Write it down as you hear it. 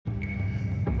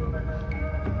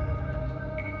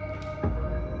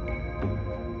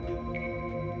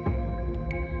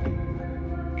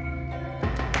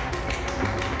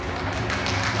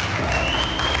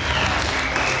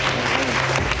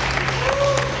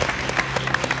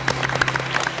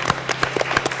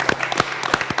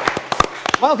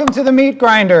Welcome to the meat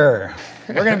grinder.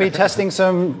 We're going to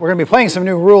be playing some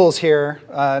new rules here,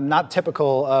 not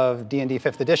typical of D&D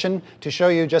 5th edition, to show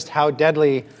you just how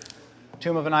deadly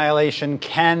Tomb of Annihilation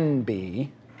can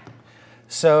be.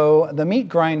 So the meat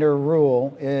grinder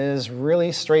rule is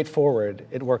really straightforward.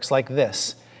 It works like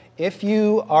this. If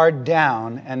you are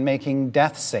down and making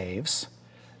death saves,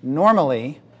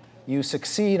 normally you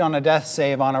succeed on a death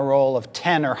save on a roll of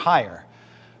 10 or higher.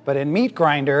 But in meat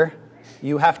grinder,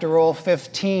 you have to roll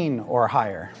 15 or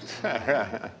higher.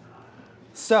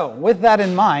 So with that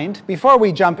in mind, before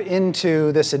we jump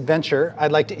into this adventure,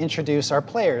 I'd like to introduce our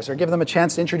players, or give them a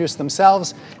chance to introduce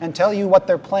themselves and tell you what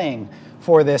they're playing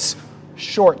for this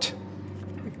short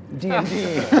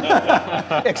D&D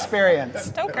experience.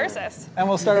 Don't curse us. And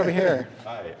we'll start over here.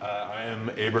 Hi, I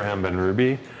am Abe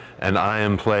Benrubi, and I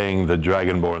am playing the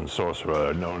Dragonborn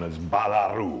sorcerer known as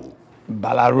Balaru.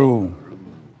 Balaru.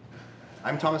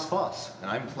 I'm Thomas Foss,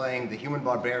 and I'm playing the human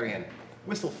barbarian,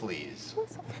 Whistlefleas,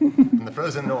 from the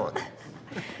frozen north.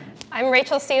 I'm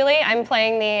Rachel Seeley. I'm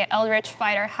playing the Eldritch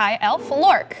Fighter High Elf,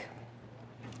 Lork.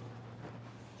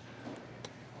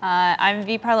 I'm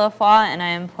Vieparlafoi, and I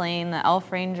am playing the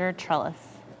Elf Ranger, Trellis.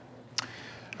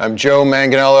 I'm Joe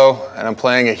Manganiello, and I'm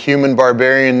playing a human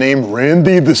barbarian named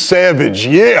Randy the Savage,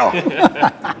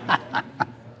 yeah!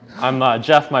 I'm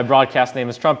Jeff, my broadcast name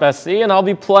is TrumpSC, and I'll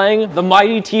be playing the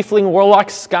mighty tiefling warlock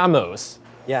Skamos.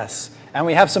 Yes, and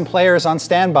we have some players on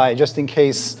standby just in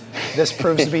case this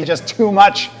proves to be just too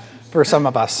much for some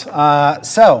of us.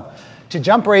 So, to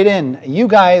jump right in, you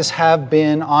guys have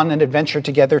been on an adventure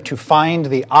together to find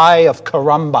the Eye of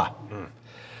Karumba.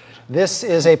 This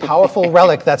is a powerful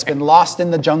relic that's been lost in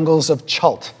the jungles of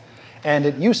Chult, and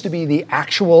it used to be the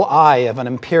actual eye of an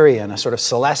Empyrean, a sort of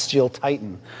celestial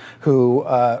titan, who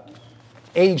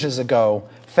ages ago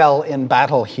fell in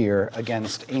battle here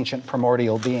against ancient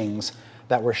primordial beings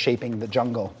that were shaping the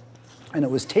jungle. And it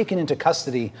was taken into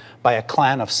custody by a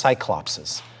clan of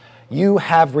Cyclopses. You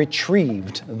have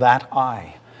retrieved that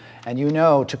eye. And you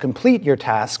know to complete your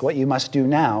task, what you must do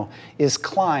now is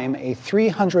climb a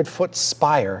 300-foot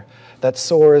spire that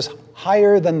soars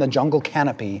higher than the jungle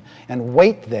canopy and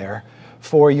wait there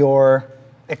for your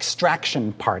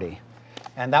extraction party.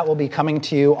 And that will be coming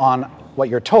to you on what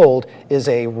you're told is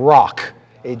a rock,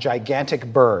 a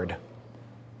gigantic bird.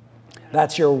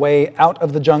 That's your way out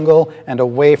of the jungle and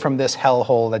away from this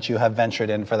hellhole that you have ventured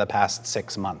in for the past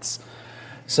 6 months.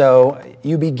 So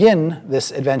you begin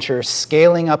this adventure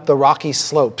scaling up the rocky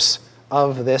slopes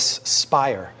of this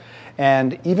spire.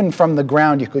 And even from the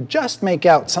ground, you could just make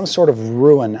out some sort of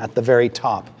ruin at the very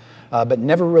top, but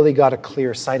never really got a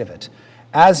clear sight of it.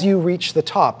 As you reach the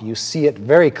top, you see it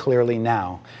very clearly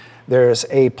now. There's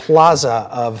a plaza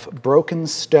of broken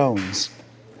stones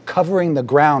covering the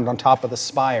ground on top of the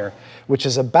spire, which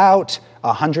is about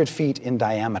 100 feet in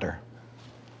diameter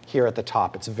here at the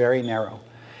top. It's very narrow.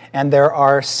 And there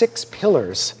are 6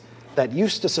 pillars that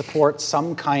used to support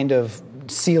some kind of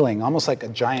ceiling, almost like a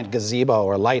giant gazebo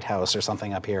or lighthouse or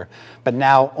something up here. But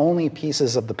now only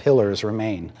pieces of the pillars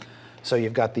remain. So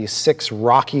you've got these 6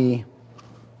 rocky,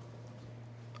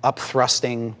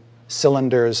 up-thrusting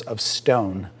cylinders of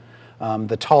stone.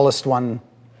 The tallest one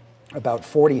about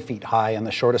 40 feet high and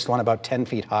the shortest one about 10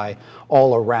 feet high,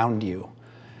 all around you.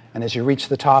 And as you reach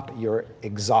the top, you're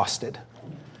exhausted.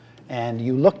 And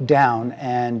you look down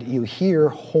and you hear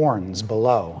horns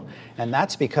below. And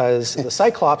that's because the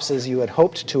Cyclopses you had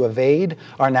hoped to evade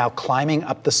are now climbing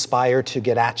up the spire to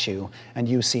get at you, and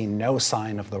you see no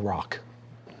sign of the rock.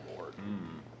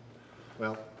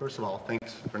 Well, first of all,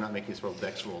 thanks for not making us roll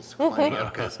dex rolls climbing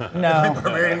up, because No. the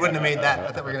barbarian wouldn't have made that. I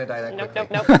thought we were going to die that quickly.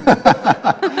 Nope.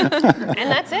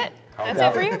 And that's it. That's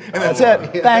it for you. And that's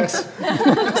it. Thanks.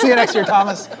 See you next year,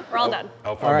 Thomas. We're all done.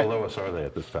 How far below us are they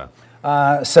at this time?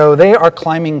 So they are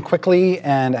climbing quickly,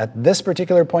 and at this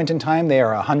particular point in time, they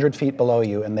are 100 feet below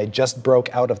you, and they just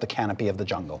broke out of the canopy of the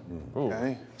jungle.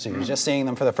 Okay. So you're just seeing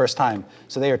them for the first time.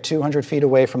 So they are 200 feet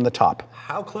away from the top.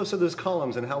 How close are those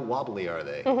columns and how wobbly are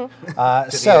they?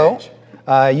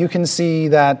 You can see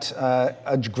that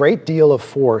a great deal of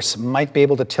force might be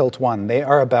able to tilt one. They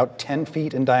are about 10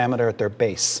 feet in diameter at their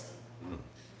base.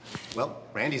 Well,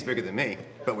 Randy's bigger than me,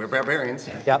 but we're barbarians.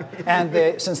 Yep.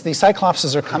 And since the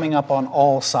Cyclopses are coming up on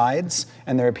all sides,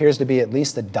 and there appears to be at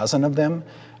least a dozen of them,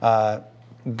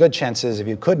 good chances if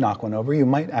you could knock one over, you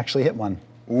might actually hit one.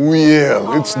 Oh yeah,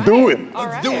 let's do it.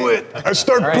 Let's do it. I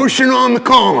start pushing on the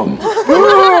column. I'm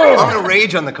gonna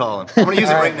rage on the column. I'm gonna use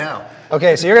it right now.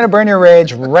 Okay, so you're going to burn your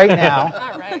rage right now.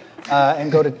 All right.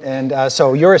 And go to, and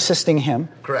so you're assisting him.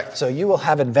 Correct. So you will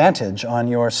have advantage on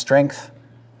your strength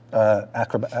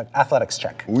athletics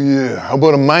check. Oh yeah, how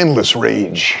about a mindless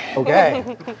rage?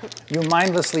 Okay. You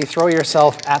mindlessly throw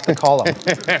yourself at the column.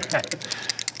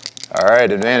 All right,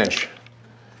 advantage.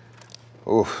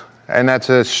 Oof, and that's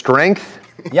a strength?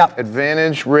 Yep.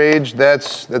 Advantage, rage,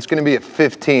 that's going to be a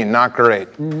 15, not great.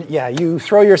 Yeah, you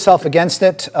throw yourself against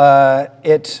it.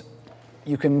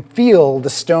 You can feel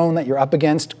the stone that you're up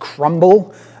against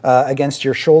crumble against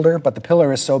your shoulder, but the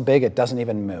pillar is so big it doesn't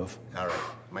even move. All right,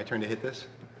 my turn to hit this.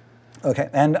 Okay,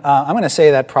 and I'm going to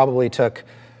say that probably took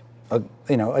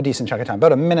a decent chunk of time,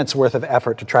 about a minute's worth of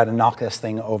effort to try to knock this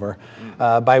thing over,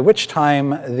 by which time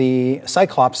the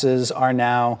Cyclopses are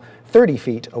now 30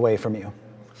 feet away from you.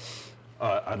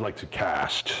 I'd like to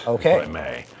cast, Okay. if I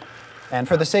may. And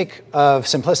for the sake of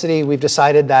simplicity, we've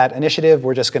decided that initiative,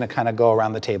 we're just going to kind of go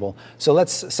around the table. So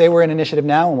let's say we're in initiative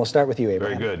now, and we'll start with you,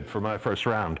 Abraham. Very good. For my first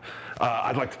round,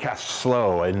 I'd like to cast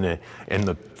slow in the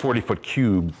 40-foot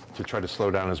cube to try to slow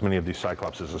down as many of these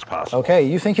Cyclopses as possible. Okay,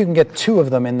 you think you can get 2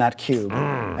 of them in that cube,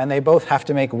 and they both have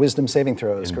to make wisdom saving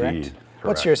throws, Indeed, correct?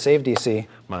 What's your save DC?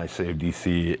 My save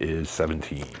DC is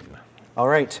 17. All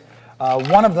right.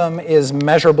 One of them is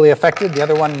measurably affected, the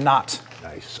other one not.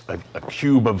 Nice. A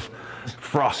cube of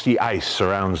frosty ice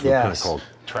surrounds the pinnacle,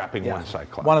 trapping one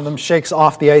Cyclops. One of them shakes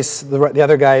off the ice. The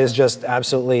other guy is just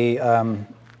absolutely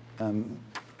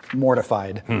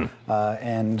mortified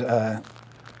and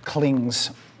clings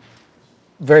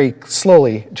very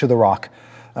slowly to the rock.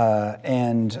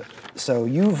 And so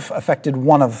you've affected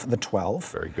one of the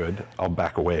 12. Very good. I'll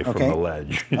back away from the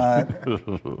ledge.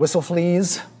 Whistle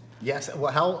flees. Yes.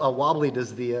 Well, how wobbly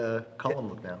does the column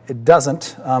look now? It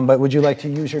doesn't, but would you like to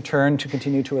use your turn to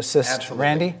continue to assist Absolutely.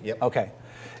 Randy? Yep. Okay.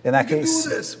 In that case, do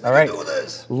this. We all can right. do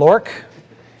this. Lork.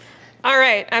 All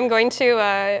right, I'm going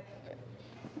to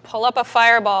pull up a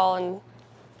fireball and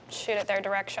shoot at their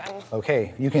direction.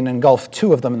 Okay, you can engulf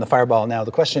 2 of them in the fireball. Now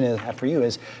the question is, for you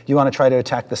is, do you want to try to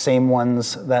attack the same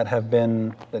ones that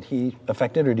he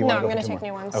affected, or do you No, want to I'm go for going to 2 take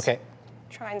more? new ones. Okay.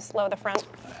 Try and slow the front.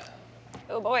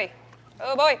 Oh boy.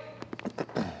 Oh boy.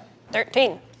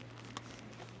 13.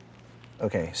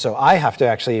 Okay, so I have to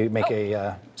actually make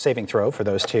a saving throw for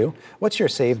those 2. What's your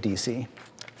save DC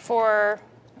For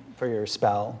your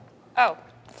spell?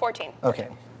 14. Okay.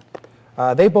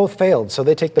 They both failed, so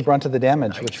they take the brunt of the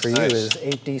damage, which for you Nice. is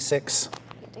 8d6.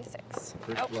 8d6.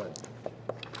 First blood.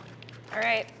 All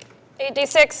right.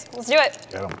 8d6. Let's do it.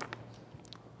 Get 'em.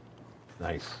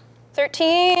 Nice.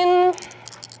 13.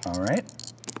 All right.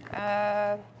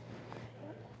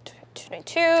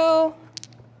 22.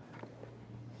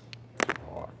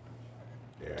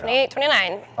 28,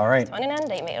 29. All right. 29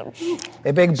 damage.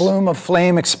 A big bloom of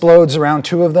flame explodes around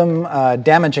 2 of them,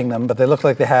 damaging them, but they look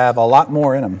like they have a lot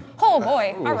more in them. Oh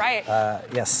boy. All right.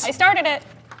 Yes. I started it.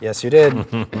 Yes, you did.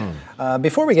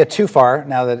 Before we get too far,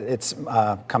 now that it's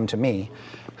come to me,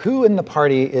 who in the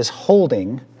party is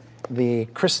holding the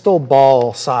crystal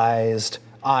ball-sized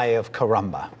eye of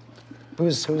Karamba?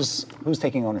 Who's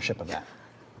taking ownership of that?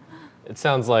 It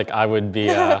sounds like I would be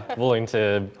willing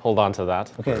to hold on to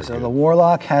that. Okay, so the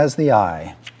warlock has the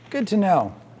eye. Good to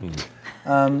know.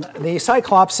 The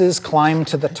Cyclopses climb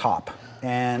to the top,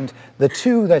 and the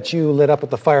 2 that you lit up with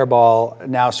the fireball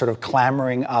now sort of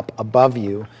clambering up above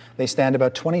you. They stand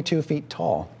about 22 feet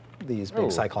tall, these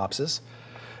big Cyclopses.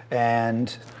 And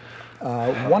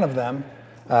one of them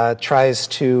tries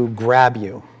to grab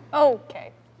you. Okay.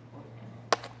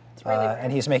 It's really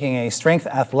And he's making a strength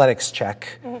athletics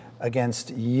check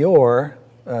against your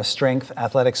strength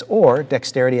athletics or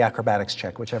dexterity acrobatics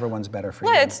check, whichever one's better for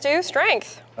you. Let's do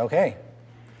strength. Okay.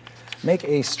 Make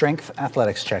a strength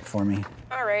athletics check for me.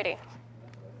 Alrighty.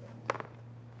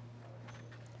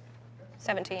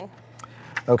 17.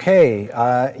 Okay,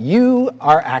 you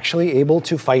are actually able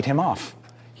to fight him off.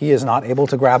 He is not able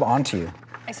to grab onto you.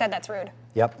 I said that's rude.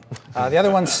 Yep. The other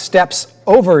one steps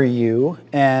over you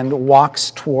and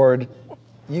walks toward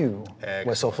you,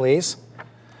 Whistle Fleas.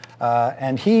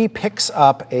 And he picks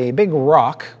up a big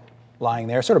rock lying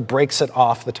there, sort of breaks it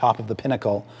off the top of the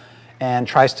pinnacle, and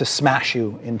tries to smash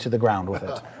you into the ground with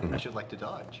it. I should like to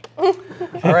dodge.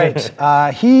 All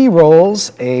right. He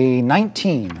rolls a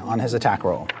 19 on his attack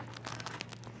roll.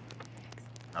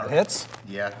 That hits?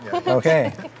 Yeah.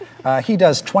 Okay. He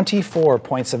does 24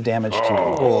 points of damage to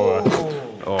you.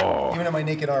 Even in my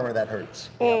naked armor, that hurts.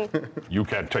 You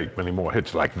can't take many more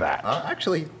hits like that.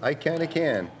 Actually, I kind of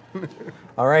can.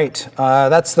 All right,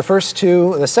 that's the first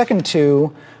two. The second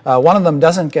two, one of them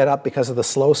doesn't get up because of the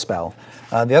slow spell.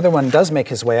 The other one does make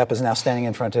his way up, is now standing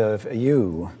in front of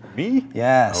you. Me?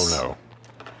 Yes.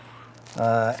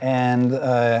 Oh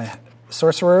And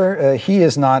Sorcerer, he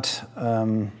is not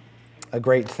a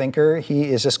great thinker.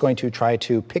 He is just going to try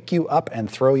to pick you up and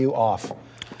throw you off.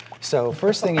 So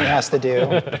first thing he has to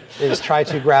do is try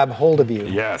to grab hold of you.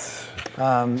 Yes.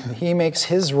 He makes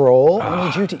his roll. I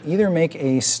need you to either make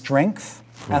a strength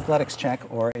athletics check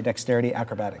or a dexterity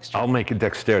acrobatics check. I'll make a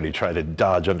dexterity, try to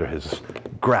dodge under his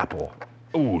grapple.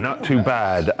 Ooh, not too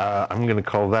bad. I'm going to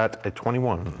call that a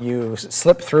 21. You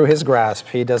slip through his grasp.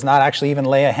 He does not actually even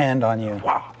lay a hand on you.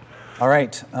 Wow. All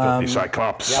right. Filthy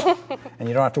Cyclops. Yep. And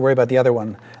you don't have to worry about the other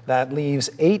one. That leaves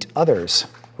 8 others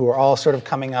who are all sort of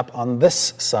coming up on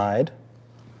this side.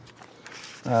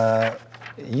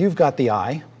 You've got the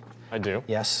eye. I do.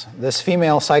 Yes. This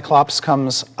female Cyclops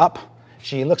comes up.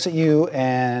 She looks at you,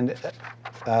 and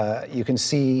you can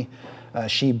see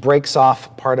she breaks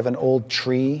off part of an old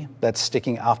tree that's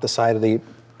sticking off the side of the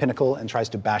pinnacle and tries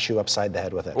to bash you upside the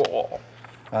head with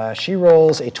it. She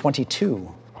rolls a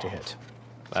 22 to hit.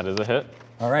 That is a hit.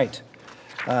 All right.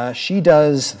 She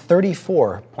does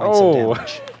 34 points of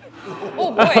damage.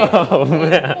 Oh boy. Oh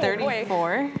man.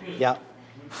 34. Yeah.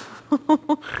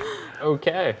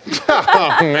 Okay.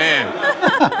 Oh, man.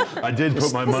 I did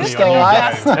put my money still on you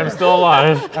alive? guys. I'm still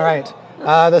alive. All right.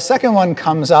 The second one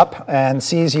comes up and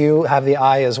sees you have the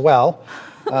eye as well.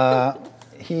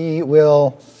 He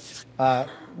will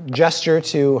gesture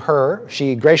to her.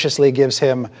 She graciously gives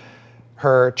him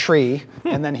her tree,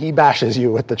 and then he bashes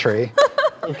you with the tree.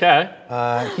 Okay.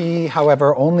 He,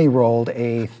 however, only rolled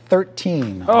a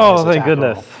 13. Oh, on his thank attack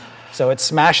goodness. roll. So it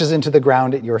smashes into the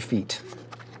ground at your feet.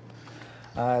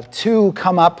 2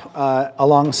 come up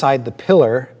alongside the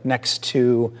pillar next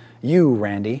to you,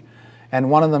 Randy, and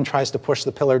one of them tries to push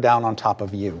the pillar down on top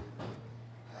of you.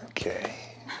 Okay.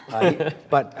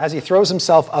 But as he throws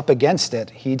himself up against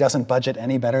it, he doesn't budge it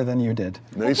any better than you did.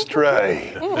 Nice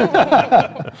try.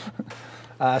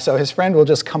 So his friend will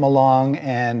just come along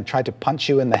and try to punch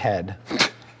you in the head,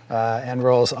 and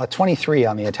rolls a 23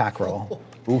 on the attack roll.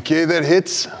 Okay, that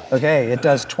hits. Okay, it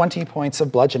does 20 points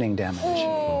of bludgeoning damage.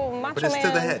 Ooh, macho But it's man.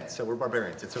 to the head, so we're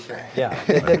barbarians. It's okay. Yeah.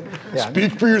 Yeah.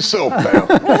 Speak for yourself,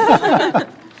 pal.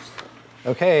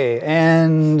 Okay,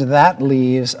 and that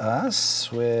leaves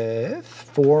us with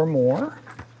 4 more.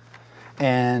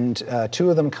 And 2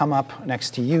 of them come up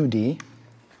next to you, Dee.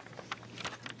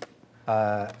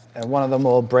 And one of them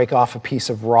will break off a piece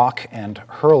of rock and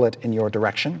hurl it in your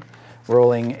direction,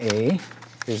 rolling a...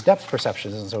 His depth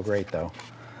perception isn't so great, though.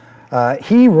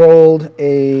 He rolled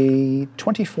a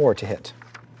 24 to hit.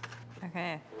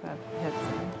 Okay, that hits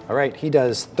him. All right, he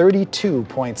does 32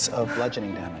 points of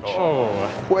bludgeoning damage.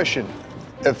 Question.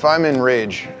 If I'm in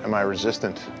rage, am I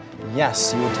resistant?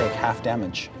 Yes, you would take half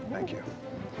damage. Thank you.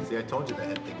 See, I told you the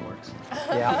head thing works.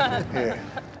 Yeah. Yeah.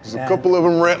 There's a couple of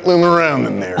them rattling around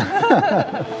in there.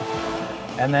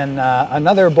 And then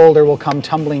another boulder will come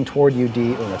tumbling toward you,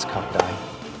 Dee. Oh, that's cocked die.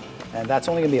 And that's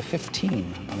only going to be a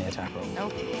 15 on the attack roll.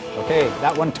 Nope. Okay,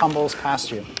 that one tumbles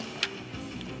past you.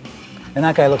 And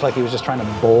that guy looked like he was just trying to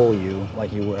bowl you,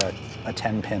 like you were a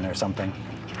 10 pin or something.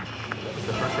 It's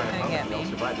the first round of Gonna combat. get We all me.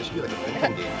 survived. This should be like a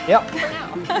drinking game. Yep.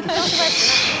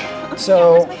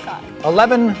 So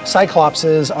 11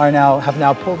 Cyclopses have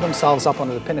now pulled themselves up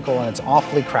onto the pinnacle, and it's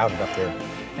awfully crowded up here.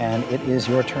 And it is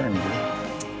your turn, Dee.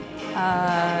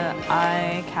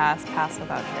 I cast Pass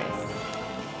Without Trace.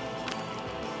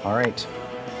 All right.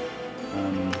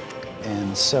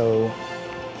 And so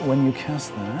when you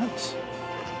cast that,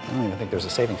 I don't even think there's a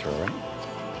saving throw, right?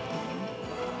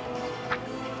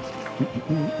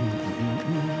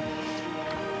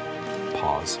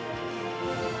 Pause.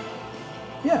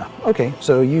 Yeah, okay.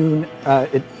 So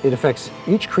it affects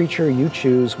each creature you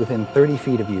choose within 30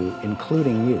 feet of you,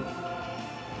 including you.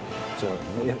 So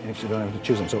you actually don't have to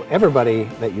choose them. So everybody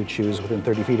that you choose within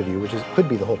 30 feet of you, which could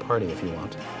be the whole party if you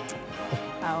want.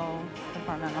 I'll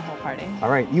perform on the whole party.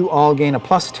 All right, you all gain a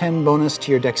 +10 bonus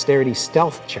to your dexterity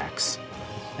stealth checks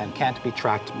and can't be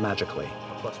tracked magically.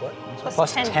 Plus what?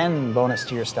 Plus 10 bonus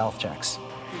to your stealth checks.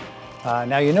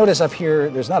 Now you notice up here,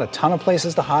 there's not a ton of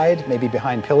places to hide, maybe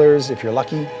behind pillars if you're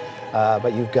lucky,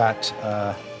 but you've got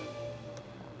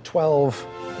 12,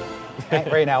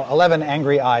 right now, 11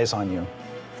 angry eyes on you.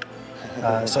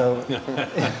 So, Took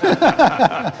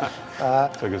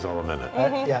us all a minute.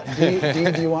 yeah,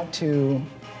 do you want to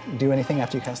do anything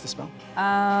after you cast the spell?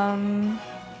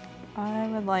 I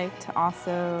would like to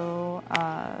also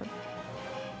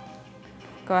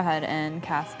go ahead and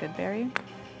cast Goodberry.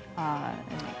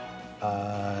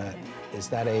 Is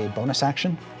that a bonus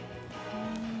action?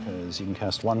 because you can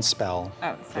cast one spell.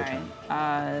 Oh, per sorry. turn.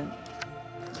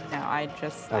 No, I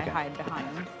Okay. hide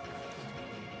behind.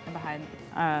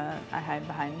 I hide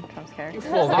behind Trump's character.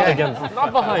 Well, not against,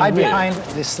 not behind Hide me. behind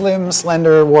the slim,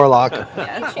 slender warlock.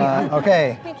 Yeah.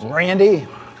 Okay, Randy,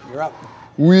 you're up.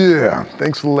 Oh, yeah,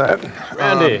 thanks a lot.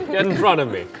 Randy, get in front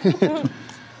of me.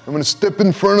 I'm gonna step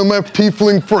in front of my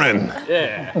tiefling friend.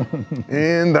 Yeah.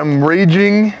 And I'm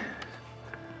raging,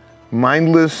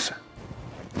 mindless,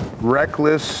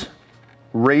 reckless,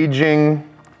 raging,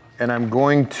 and I'm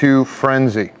going to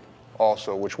frenzy.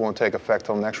 Also, which won't take effect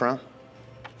till next round.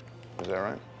 Is that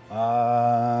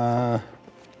right?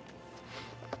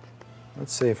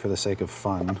 Let's say for the sake of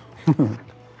fun.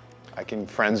 I can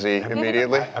frenzy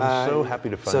immediately. I'm so happy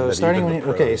to find So that starting even when the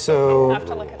you, okay, pros so I have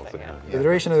to look at that, yeah. the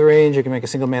duration of the range, you can make a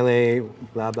single melee,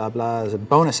 blah, blah, blah, as a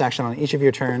bonus action on each of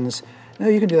your turns. No,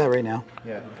 you can do that right now.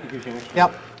 Yeah.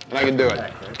 Yep, And I can do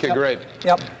it. Okay, great.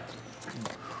 yep.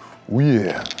 Oh,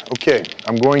 yeah. Okay,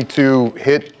 I'm going to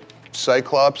hit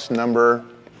Cyclops number,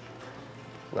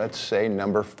 let's say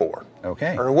number 4.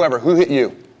 Okay. Or whoever. Who hit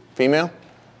you? Female?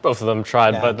 Both of them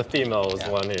tried, Yeah. but the female was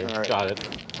the one who All right. got it.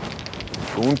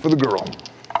 Going for the girl.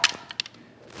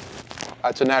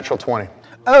 That's a natural 20.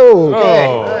 Oh, okay.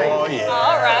 Oh,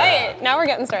 All right, now we're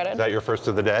getting Is started. that your first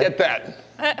of the day? Get that.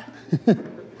 Is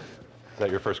that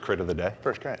your first crit of the day?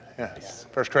 First crit, yes.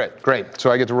 First crit, great.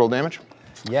 So I get to roll damage?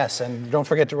 Yes, and don't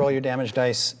forget to roll your damage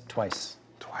dice twice.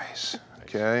 Twice,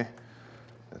 okay.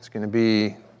 That's gonna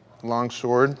be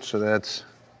longsword, so that's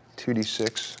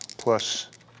 2d6 plus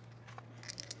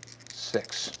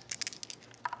 6.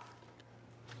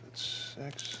 That's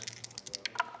 6.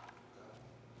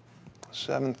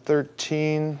 7,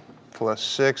 13, plus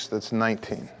 6, that's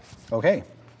 19. Okay.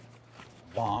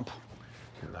 Womp.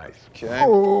 Nice. Okay.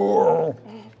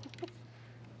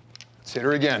 Let's hit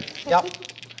her again. Yep.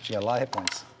 She got a lot of hit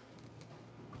points.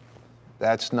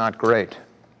 That's not great.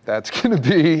 That's gonna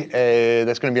be an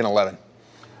 11.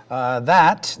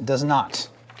 That does not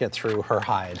get through her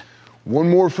hide. One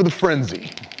more for the frenzy.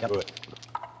 Yep.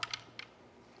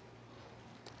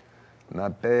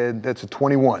 Not bad, that's a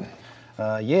 21.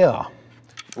 Yeah.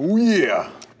 Oh yeah.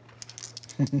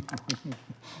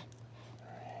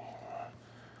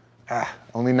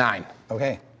 Only 9.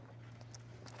 Okay.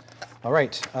 All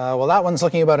right. Well, that one's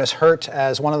looking about as hurt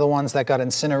as one of the ones that got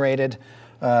incinerated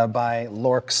by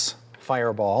Lork's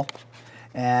fireball.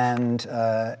 And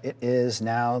it is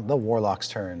now the warlock's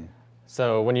turn.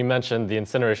 So when you mentioned the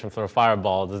incineration from a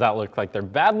fireball, does that look like they're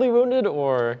badly wounded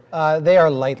or? They are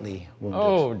lightly wounded.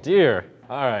 Oh dear.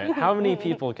 All right. How many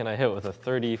people can I hit with a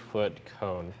 30-foot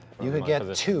cone? from You could my get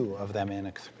position? 2 of them in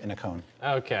a cone.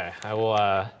 Okay. I will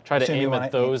try to Assume you aim wanna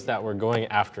at those that were going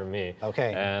after me.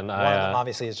 Okay. And one of them I,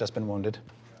 obviously has just been wounded.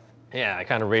 yeah, I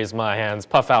kind of raise my hands,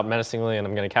 puff out menacingly, and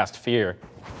I'm going to cast fear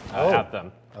at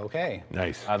them. Okay.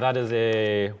 Nice. That is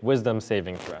a wisdom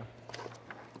saving throw.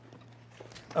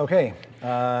 Okay.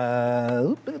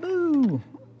 How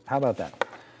about that?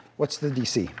 What's the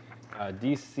DC?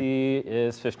 DC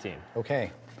is 15.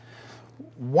 Okay.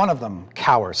 One of them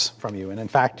cowers from you, and in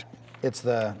fact, it's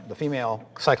the female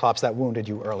Cyclops that wounded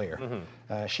you earlier.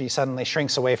 She suddenly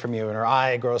shrinks away from you, and her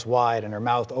eye grows wide, and her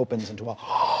mouth opens into a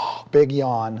big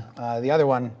yawn. The other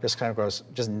one just kind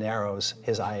of narrows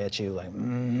his eye at you, like,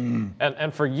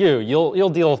 And for you, you'll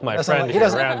deal with my Doesn't friend like- he here,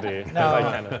 doesn't- Randy. 'cause No. I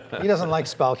kinda- He doesn't like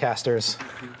spellcasters.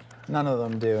 None of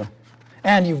them do.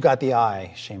 And you've got the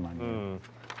eye. Shame on you.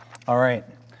 All right.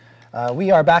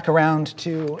 We are back around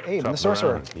to Abe, the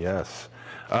sorcerer. Around, yes.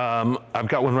 I've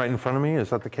got one right in front of me. Is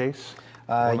that the case?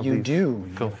 One of You these do.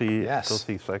 Filthy, Yes.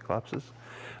 filthy cyclopses.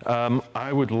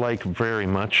 I would like very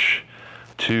much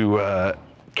to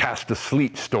cast a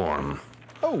sleet storm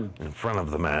in front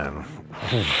of the man.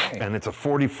 And it's a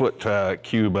 40-foot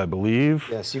cube, I believe.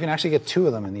 Yes, you can actually get 2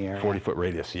 of them in the area. 40-foot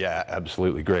radius. Yeah,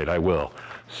 absolutely great. I will.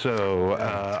 So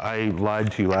I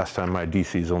lied to you last time. My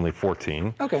DC is only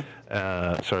 14. Okay.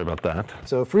 Sorry about that.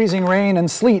 So freezing rain and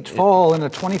sleet fall in a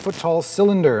 20-foot tall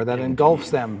cylinder that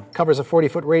engulfs them, covers a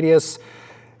 40-foot radius.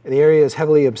 The area is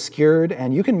heavily obscured,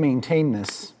 and you can maintain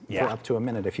this for up to a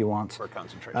minute if you want. For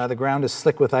concentration. The ground is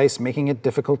slick with ice, making it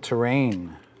difficult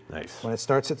terrain. Nice. When it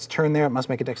starts its turn there, it must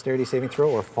make a dexterity saving throw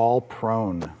or fall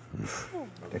prone.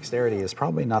 Dexterity is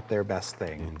probably not their best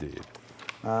thing. Indeed.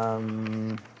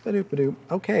 Ba-doop-ba-doop.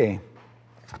 Okay.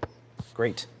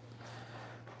 Great.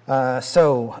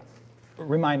 So,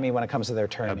 remind me when it comes to their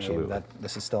turn, Abe, Absolutely. that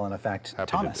this is still in effect. Happy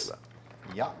Thomas. to do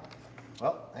that. Yeah.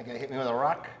 Well, that guy hit me with a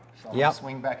rock, so I'm Yep. gonna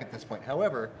swing back at this point.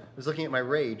 However, I was looking at my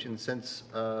rage, and since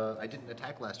I didn't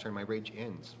attack last turn, my rage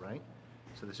ends, right?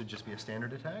 So this would just be a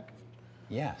standard attack?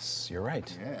 Yes, you're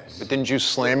right. Yes. But didn't you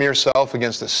slam yourself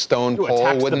against a stone You pole?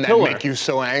 attacked the Wouldn't that pillar. make you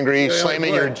so angry?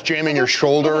 Yeah, Jamming your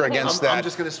shoulder against I'm that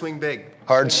just gonna swing big.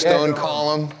 hard Swing big. stone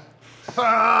column.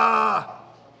 Ah!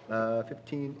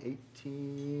 15,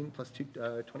 18, plus 2,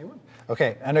 21.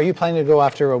 Okay, and are you planning to go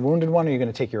after a wounded one, or are you going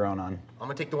to take your own on? I'm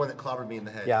gonna take the one that clobbered me in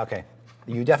the head. Yeah, okay.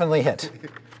 You definitely hit.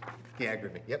 He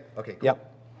aggroed me. Yep. Okay. Cool.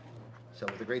 Yep. So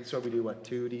with the great sword, we do what?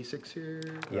 2d6 here.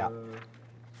 Yeah.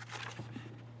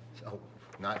 So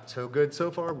not so good so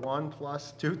far. 1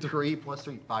 plus 2, 3 plus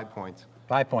 3, 5 points.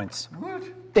 5 points. What?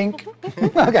 Dink.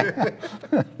 Okay.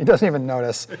 He doesn't even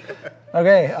notice.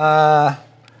 Okay.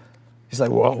 He's like,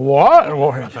 what?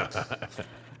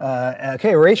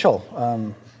 Okay, Rachel.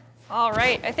 All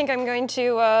right, I think I'm going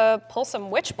to pull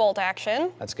some Witch Bolt action.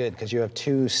 That's good, because you have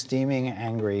 2 steaming,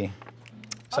 angry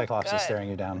Cyclopses good. staring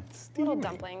you down. Little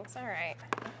dumplings, all right.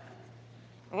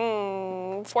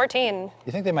 14.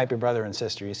 You think they might be brother and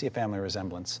sister. You see a family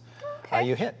resemblance. Okay.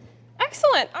 You hit.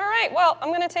 Excellent, all right, well,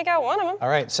 I'm gonna take out one of them. All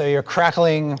right, so your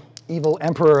crackling evil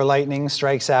emperor lightning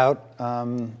strikes out.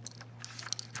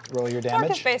 Roll your Mark is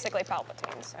damage. basically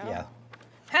Palpatine, so. Yeah.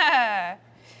 Ha!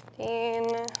 15,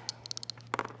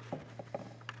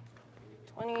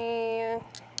 20,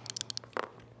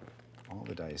 All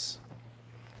the dice.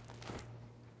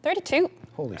 32.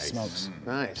 Holy smokes.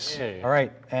 Nice. All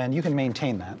right, and you can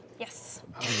maintain that. Yes.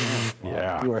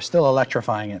 Yeah. You are still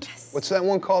electrifying it. What's that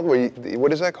one called?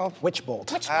 What is that called? Witch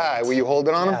Bolt. Will you hold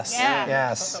it on him? Yes. Yeah.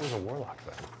 Yes. That was a warlock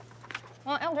then.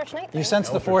 Well, Eldritch Knight. You sense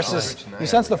the forces. You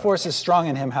sense the force is strong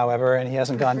in him, however, and he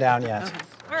hasn't gone down yet.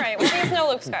 All right, well, he's no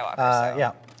Luke Skywalker, so.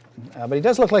 Yeah, but he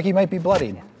does look like he might be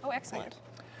bloodied. Oh, excellent.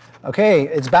 Okay,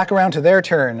 it's back around to their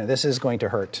turn. This is going to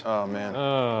hurt. Oh man.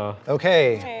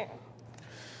 Okay.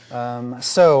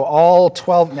 So all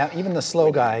 12. Now even the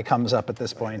slow guy comes up at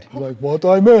this point. He's like, what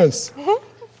I miss?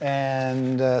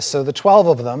 And so the 12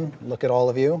 of them look at all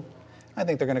of you. I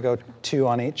think they're going to go 2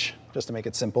 on each, just to make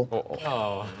it simple.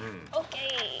 Okay.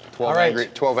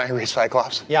 12 angry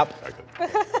Cyclops. Yep.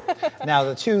 Now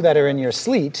the 2 that are in your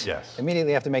sleet Yes.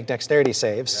 immediately have to make dexterity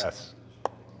saves. Yes.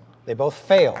 They both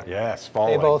fail. Yes,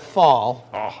 falling. They both fall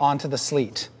onto the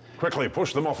sleet. Quickly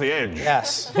push them off the edge.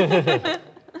 Yes.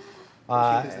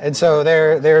 And so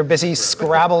they're busy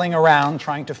scrabbling around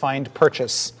trying to find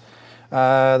purchase.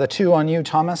 The 2 on you,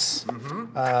 Thomas,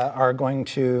 are going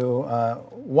to.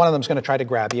 One of them's going to try to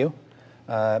grab you.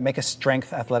 Make a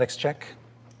strength athletics check.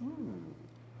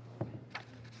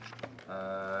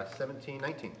 17,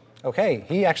 19. Okay,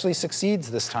 he actually succeeds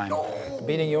this time,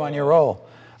 beating you on your roll.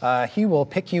 He will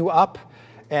pick you up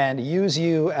and use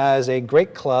you as a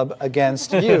great club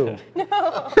against you. No.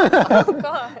 Oh,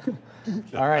 God.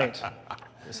 All right.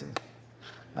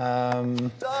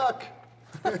 Duck!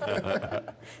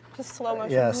 Just slow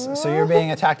motion. Yes, so you're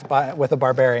being attacked with a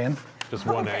barbarian. Just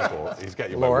one ankle. He's got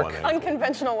you by Lork. one ankle.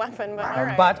 Unconventional weapon, but all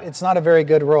right. But it's not a very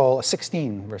good roll.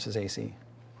 16 versus AC.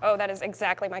 Oh, that is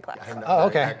exactly my class. Oh,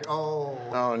 okay. Oh,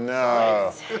 Oh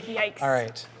no. Yikes. All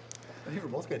right. you were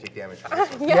both going to take damage.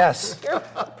 Yes. You're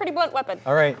a pretty blunt weapon.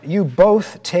 All right. You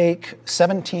both take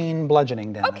 17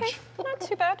 bludgeoning damage. Okay, not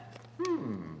too bad.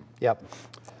 Yep.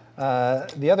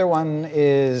 The other one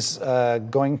is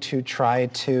going to try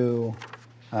to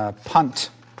punt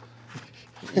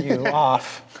you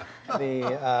off the.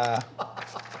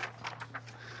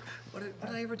 What did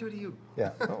I ever do to you?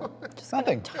 Yeah.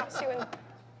 Nothing. Toss you in.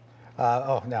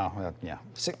 Oh no. Yeah.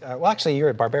 Well, actually, you're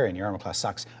a barbarian. Your armor class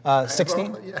sucks.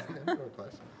 16. Yeah, no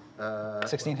class.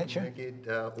 16 hit you. Naked,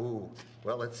 well,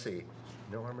 let's see.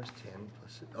 No armor's 10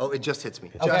 plus. Oh, it just hits me.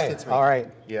 It just Okay. hits me. All right.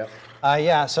 Yep.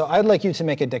 Yeah. So I'd like you to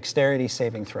make a dexterity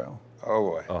saving throw.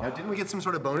 Oh boy. Now, didn't we get some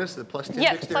sort of bonus? The plus 10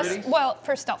 Yeah, dexterity? well,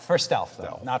 for stealth. For stealth,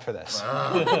 though, not for this.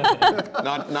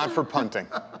 Not for punting.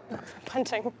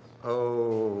 Punting.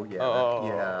 Oh, yeah.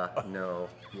 Yeah. No.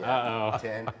 Yeah.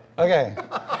 10. Okay.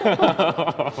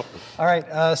 All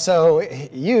right. So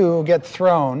you get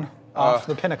thrown off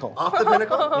the pinnacle. Off the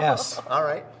pinnacle? Yes. All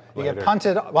right. You get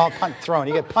punted. Well, thrown.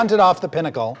 You get punted off the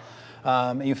pinnacle.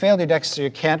 You failed your dex, so you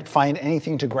can't find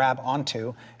anything to grab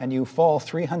onto, and you fall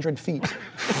 300 feet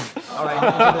All right.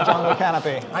 into the jungle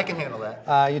canopy. I can handle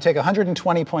that. You take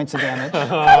 120 points of damage.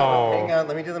 Hang on.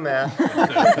 Let me do the math.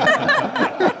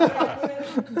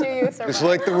 Do you survive? It's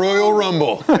like the Royal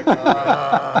Rumble. Drink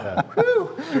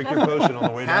your potion on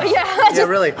the way down. Yeah,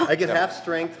 really. I get half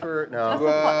strength for no.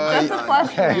 That's a plus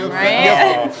one,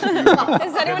 right?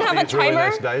 Does anyone have a These really timer?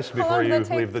 nice dice How before long you does it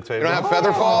take? leave the You table. don't have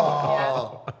Featherfall?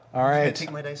 All Can I right.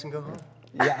 take my dice and go home?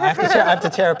 Yeah, I have to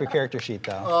tear up your character sheet,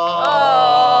 though.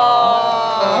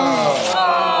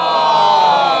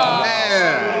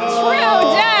 Man.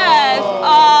 True death.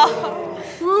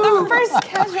 Oh, the first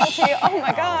casualty see. Oh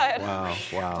my God. Wow,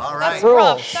 wow. All That's right.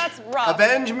 rough. That's rough.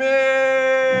 Avenge me!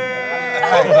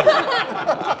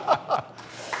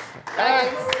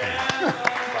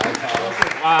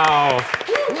 Wow.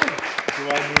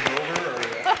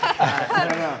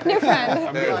 New friend.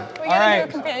 I'm good. We got a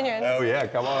new companion. Oh yeah,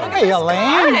 come on. Hey,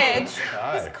 Elaine. Carnage.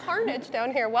 There's carnage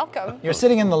down here. Welcome. You're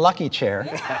sitting in the lucky chair.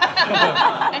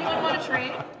 Anyone want to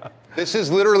trade? This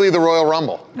is literally the Royal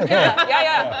Rumble.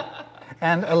 Yeah.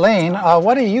 And Elaine,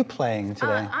 what are you playing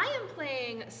today? I am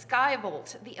playing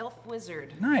Skybolt, the elf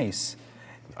wizard. Nice.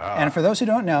 And for those who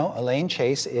don't know, Elaine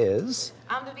Chase is...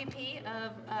 I'm the VP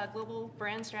of Global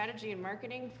Brand Strategy and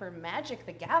Marketing for Magic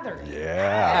the Gathering.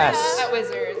 Yeah. Yes. At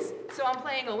Wizards. So I'm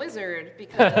playing a wizard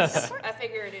because I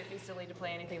figured it'd be silly to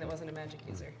play anything that wasn't a magic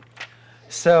user.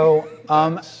 So,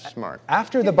 Smart.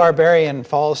 after the barbarian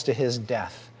falls to his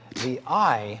death, the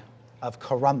eye of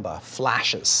Karumba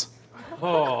flashes.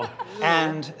 Oh.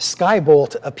 And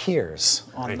Skybolt appears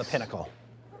on the pinnacle.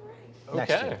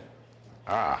 Next to Okay. you.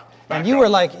 Ah. And you were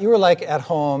like at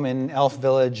home in Elf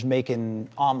Village making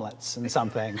omelets and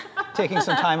something, taking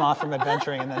some time off from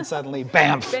adventuring, and then suddenly,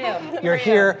 bam! You're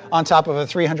here on top of a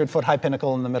 300-foot high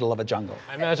pinnacle in the middle of a jungle.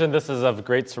 I imagine this is of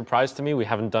great surprise to me. We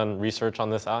haven't done research on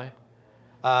this eye.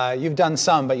 You've done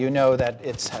some, but you know that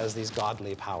it has these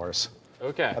godly powers.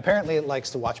 Okay. Apparently, it likes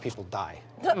to watch people die.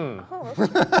 I'm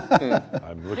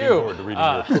looking forward to reading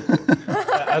your book.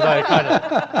 As I kind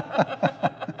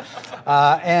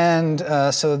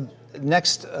of. So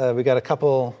next, we got a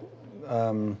couple,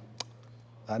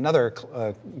 another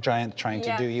giant trying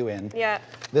to do you in. Yeah.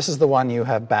 This is the one you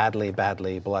have badly,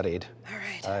 badly bloodied. All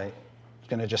right.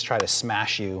 Going to just try to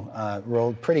smash you.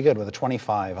 Rolled pretty good with a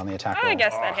 25 on the attack roll. I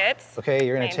guess that hits. Okay,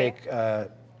 you're going to Maybe. take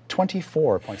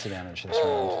 24 points of damage this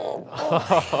round.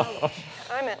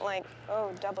 I'm at like,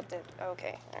 double did.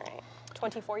 Okay, all right.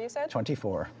 24, you said?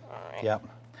 24. All right.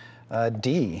 Yep.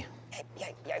 D.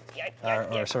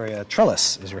 Yeah. Sorry,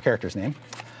 Trellis is your character's name.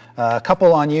 A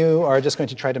couple on you are just going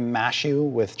to try to mash you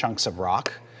with chunks of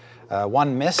rock.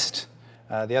 One missed.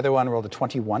 The other one rolled a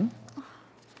 21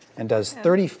 and does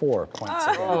 34 points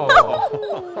of damage.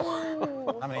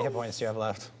 How many hit points do you have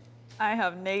left? I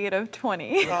have negative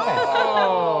 20.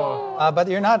 But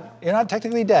you're not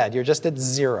technically dead. You're just at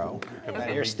 0.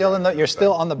 You're still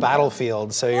on the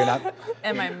battlefield, so you're not.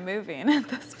 Am I moving at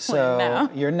this point So now?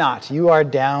 you're not. You are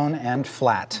down and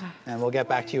flat, and we'll get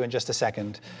back to you in just a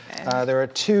second. Okay. There are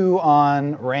 2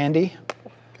 on Randy,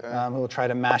 who will try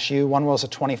to mash you. One rolls a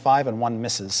 25 and one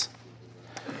misses.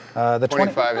 The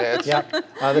 25 hits. Yep.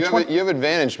 You have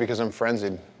advantage because I'm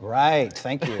frenzied. Right.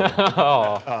 Thank you.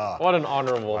 What an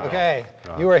honorable. Okay.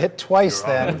 You were hit twice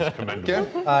then. Okay.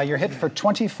 You're hit for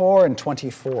 24 and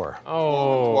 24.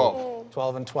 Oh.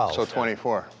 12 and 12. So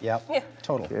 24. Yep.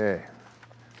 Total. Okay.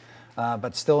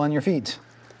 But still on your feet.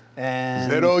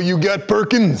 And Is that all you got,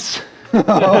 Perkins?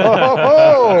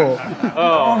 Oh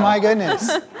my goodness.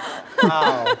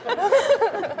 Wow.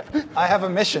 I have a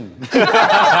mission.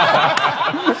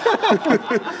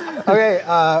 Okay.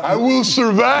 I will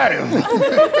survive.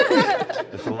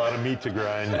 It's a lot of meat to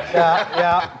grind.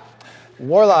 Yeah.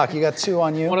 Warlock, you got 2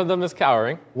 on you. One of them is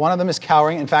cowering. One of them is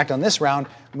cowering. In fact, on this round,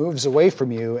 moves away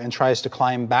from you and tries to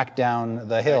climb back down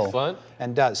the hill. Excellent.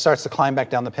 And starts to climb back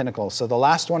down the pinnacle. So the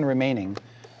last one remaining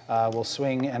will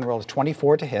swing and roll a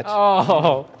 24 to hit.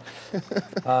 Oh.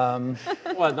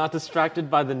 What, not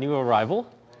distracted by the new arrival?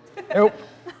 Nope.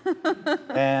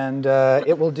 And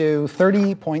it will do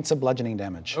 30 points of bludgeoning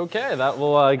damage. Okay, that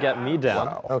will get me down.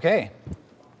 Wow. Okay.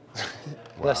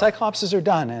 The Cyclopses are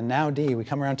done, and now D, we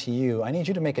come around to you. I need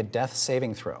you to make a death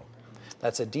saving throw.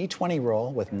 That's a D20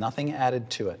 roll with nothing added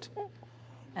to it.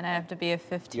 And I have to be a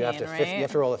 15, You have to, right? you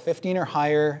have to roll a 15 or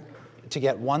higher to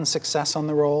get 1 success on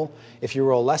the roll. If you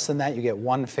roll less than that, you get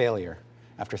 1 failure.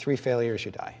 After 3 failures, you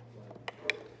die.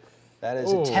 That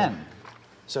is a 10.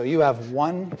 So you have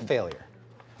 1 failure,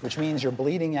 which means you're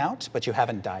bleeding out, but you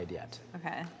haven't died yet.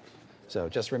 Okay, So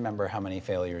just remember how many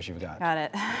failures you've got. got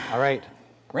it. All right,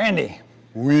 Randy.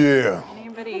 Yeah.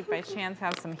 Anybody by chance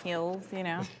have some heals,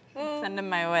 Send them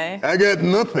my way. I got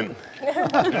nothing.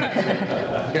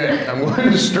 Okay, I'm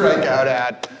going to strike out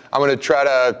at. I'm going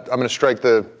to strike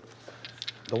the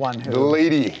one who. the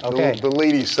lady. Okay. The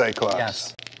lady Cyclops.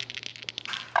 Yes.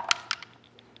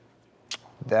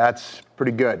 That's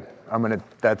pretty good.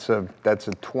 That's a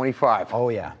 25. Oh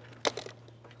yeah.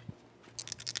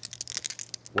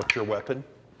 What's your weapon?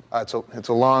 It's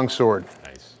a long sword.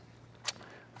 Nice.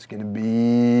 It's going to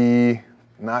be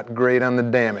not great on the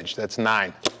damage. That's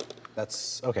 9.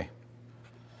 That's okay.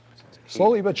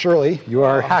 Slowly but surely, you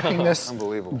are hacking this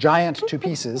Unbelievable. giant to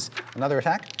pieces. Another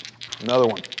attack. Another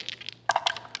one.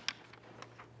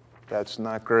 That's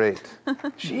not great.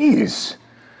 Jeez.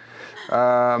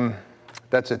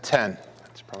 That's a 10.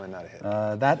 That's probably not a hit.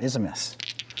 That is a miss.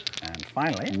 And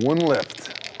finally, one lift.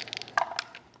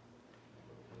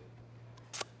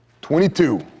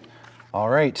 22. All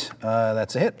right,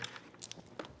 that's a hit.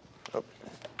 Oh.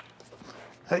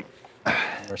 Hey.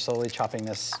 We're slowly chopping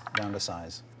this down to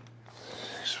size.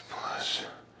 6 plus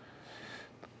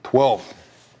 12.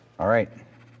 All right.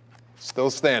 Still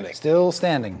standing. Still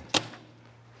standing.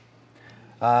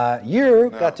 You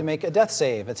got to make a death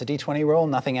save. It's a d20 roll,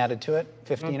 nothing added to it.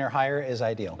 15 or higher is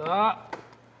ideal.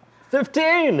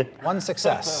 15! One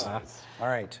success. All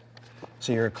right.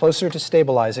 So you're closer to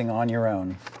stabilizing on your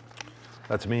own.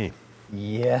 That's me.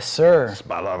 Yes, sir.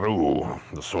 Balaroo,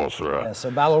 the sorcerer. Yeah,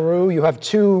 so Balaroo, you have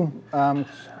two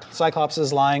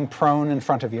Cyclopses lying prone in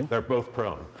front of you. They're both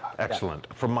prone. Excellent.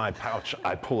 Yeah. From my pouch,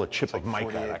 I pull a chip of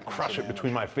mica. I crush it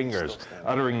between my fingers,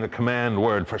 uttering the command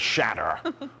word for shatter.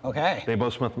 Okay. They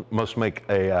both must make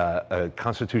a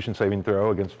Constitution saving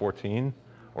throw against 14,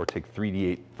 or take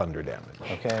 3d8 thunder damage.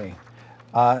 Okay.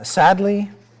 Sadly,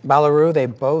 Balaroo, they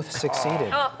both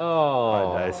succeeded.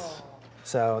 Oh, nice.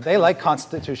 So they like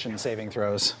Constitution saving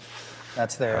throws.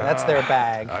 That's their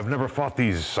bag. I've never fought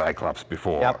these Cyclops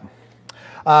before. Yep.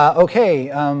 Okay,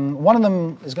 one of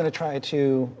them is going to try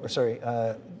to, or sorry,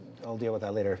 I'll deal with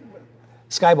that later.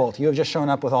 Skybolt, you have just shown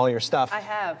up with all your stuff. I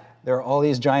have. There are all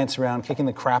these giants around kicking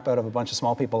the crap out of a bunch of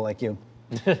small people like you.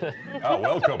 Oh,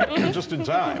 welcome. You're just in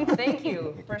time. Thank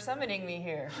you for summoning me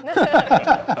here.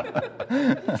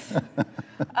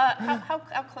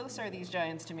 How close are these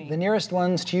giants to me? The nearest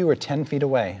ones to you are 10 feet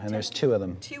away, and there's 2 of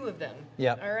them. 2 of them.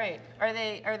 Yep. All right. Are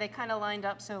they kind of lined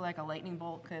up so like a lightning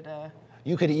bolt could?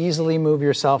 You could easily move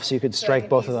yourself so you could strike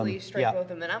both of them. Strike both of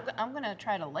them. Then I'm gonna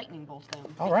try to lightning bolt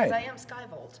them. All right. Because I am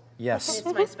Skybolt. Yes. And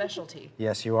it's my specialty.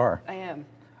 Yes, you are. I am.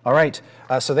 All right.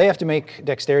 So they have to make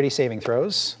dexterity saving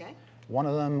throws. Okay. One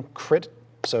of them crit,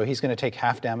 so he's going to take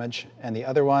half damage, and the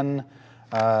other one,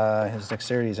 his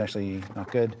dexterity is actually not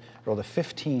good. Rolled a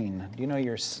 15. Do you know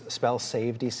your spell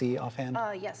save DC offhand?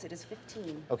 Yes, it is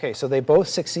 15. Okay, so they both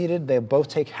succeeded. They both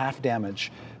take half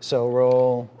damage. So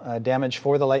roll damage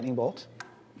for the lightning bolt.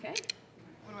 Okay.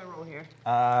 What do I roll here?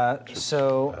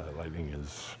 Lightning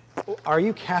is... Are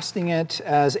you casting it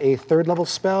as a 3rd level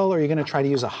spell, or are you going to try to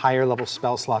use a higher level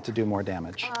spell slot to do more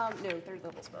damage? No, 3rd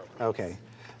level spell. Please. Okay.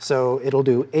 So it'll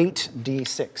do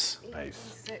 8d6. Nice.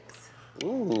 6.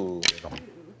 Ooh. 3.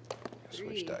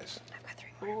 Switch dice. I've got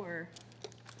 3 more.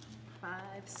 4,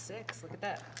 5, 6. Look at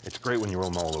that. It's great when you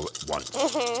roll them all at once.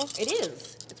 It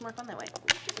is. It's more fun that way.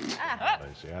 Ah.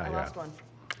 Nice. Yeah, I yeah. lost one.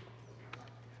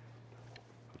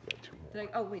 Got 2 more. Did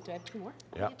I? Oh wait, do I have 2 more?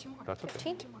 Yeah, 2 more. that's okay.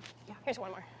 15? 2 more. Yeah. Here's one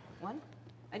more. 1.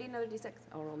 I need another d6.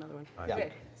 I'll roll another one. Yeah.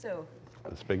 Okay. So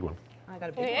That's a big one. I got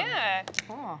a big Yeah.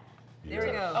 one. Oh. There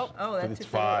we go. Oh, that's It's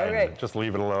fine. Okay. Just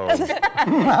leave it alone. 10.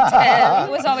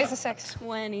 It was always a 6.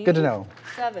 20. Good to know.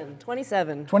 7.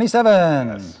 27. 27.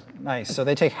 Yes. Nice. So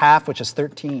they take half, which is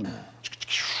 13.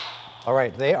 All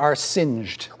right, they are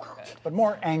singed, but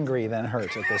more angry than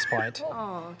hurt at this point.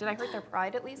 Oh, did I hurt their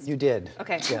pride at least? You did.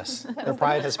 Okay. Yes. Their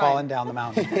pride has fallen down the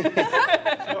mountain.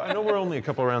 So I know we're only a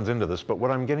couple rounds into this, but what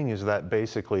I'm getting is that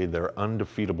basically they're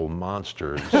undefeatable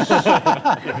monsters in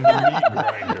the meat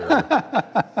grinder.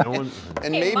 No one,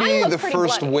 And Hey, mine maybe looks the pretty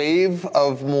first bloody. wave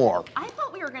of more. I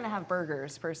thought we were gonna have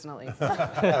burgers, personally.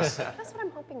 That's what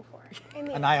I'm hoping for.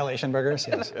 Annihilation burgers,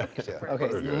 yes. Okay,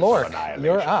 Burgers, Lork, annihilation.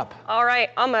 you're up. All right,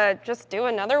 I'm gonna just do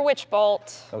another witch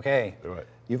bolt. Okay. Do it.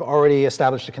 You've already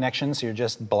established a connection, so you're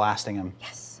just blasting them.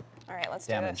 Yes. All right, let's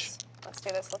Damage. do this. Let's do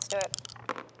this. Let's do it.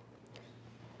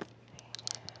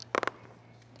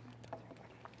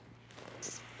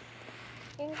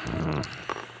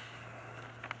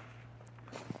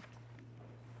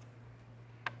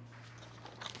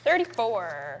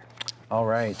 $34. All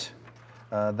right.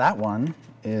 That one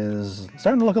is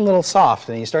starting to look a little soft,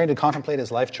 and he's starting to contemplate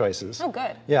his life choices. Oh,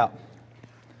 good. Yeah.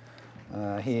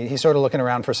 He's sort of looking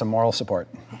around for some moral support.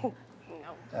 No.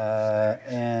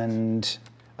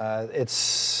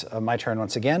 It's my turn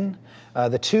once again.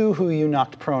 The 2 who you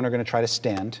knocked prone are going to try to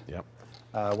stand. Yep.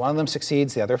 One of them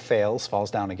succeeds, the other fails,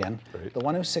 falls down again. Great. The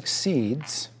one who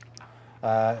succeeds,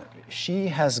 she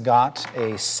has got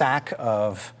a sack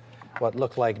of what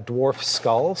look like dwarf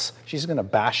skulls. She's going to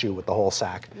bash you with the whole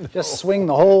sack. Just swing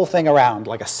the whole thing around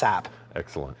like a sap.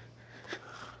 Excellent.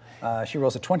 She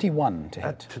rolls a 21 to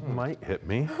hit. That might hit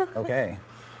me. Okay.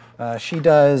 She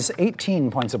does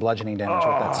 18 points of bludgeoning damage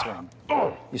with that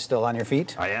swing. You still on your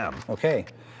feet? I am. Okay.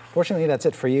 Fortunately, that's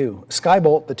it for you.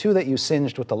 Skybolt, the 2 that you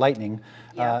singed with the lightning.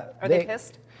 Yeah. Are they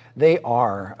pissed? They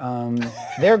are.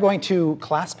 They're going to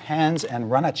clasp hands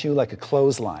and run at you like a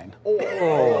clothesline.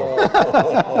 Oh.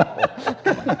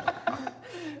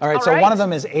 All right, so one of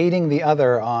them is aiding the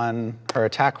other on her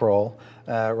attack roll.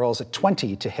 Rolls a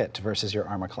 20 to hit versus your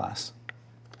armor class.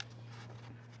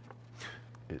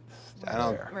 I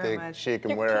don't think she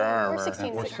can wear armor. We're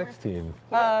 16. Or 16.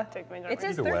 It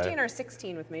says 13 or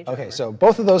 16 with major. Okay, so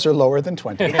both of those are lower than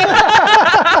 20.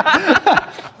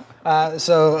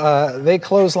 So they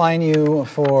clothesline you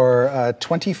for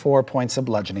 24 points of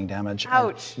bludgeoning damage.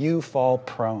 Ouch. You fall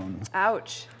prone.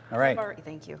 Ouch. All right.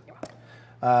 Thank you.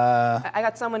 I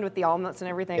got summoned with the almonds and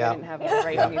everything. Yeah. I didn't have the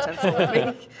right utensil with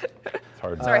me. It's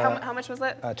hard. Sorry, how much was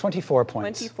that? 24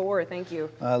 points. 24, thank you.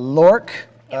 Lork,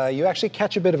 you actually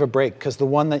catch a bit of a break because the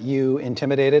one that you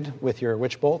intimidated with your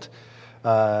witch bolt,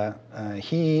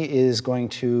 he is going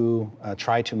to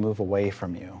try to move away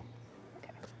from you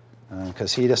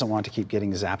because he doesn't want to keep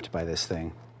getting zapped by this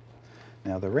thing.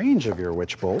 Now the range of your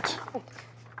witch bolt.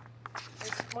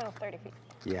 Well, 30 feet.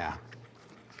 Yeah.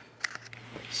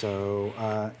 So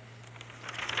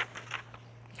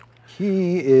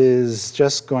he is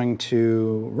just going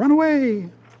to run away.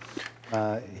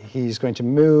 He's going to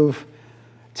move,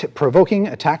 provoking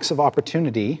attacks of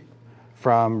opportunity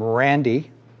from Randy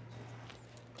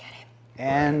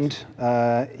and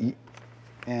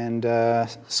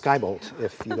Skybolt,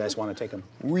 if you guys want to take him.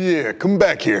 Oh, yeah, come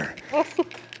back here.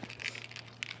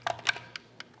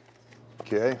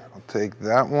 Okay, I'll take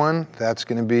that one. That's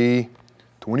going to be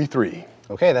 23.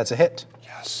 Okay, that's a hit.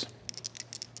 Yes.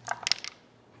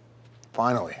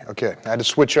 Finally. Okay, I had to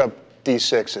switch up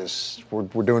D6s.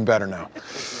 We're doing better now.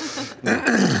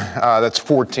 That's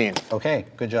 14. Okay,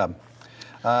 good job.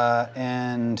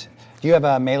 And do you have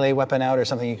a melee weapon out or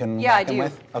something you can Yeah, I whack him do.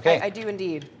 with? Okay. I do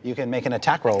indeed. You can make an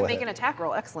attack roll with Make it. an attack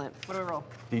roll. Excellent. What do I roll?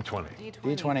 D20.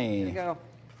 D20. D20. Here we go.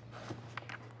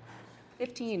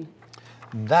 15.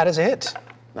 That is a hit.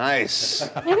 Nice.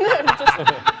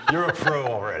 You're a pro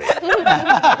already.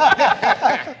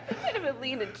 Might have been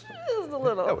leaning just a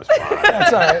little. That was fine.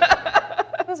 That's all right.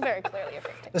 It was very clearly a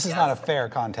 15. This is not a fair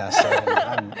contest, so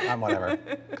I'm whatever.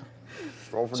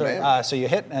 Roll for damage. So you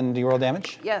hit and you roll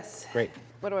damage? Yes. Great.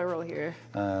 What do I roll here?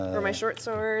 For my short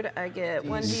sword, I get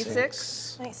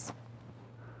 1d6 Nice.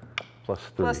 +3.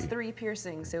 plus 3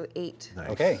 piercing, so 8. Nice.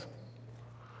 Okay.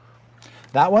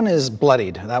 That one is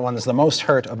bloodied. That one is the most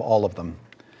hurt of all of them.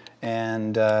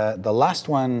 And the last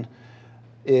one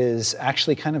is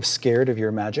actually kind of scared of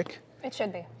your magic. It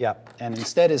should be. Yeah, and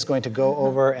instead is going to go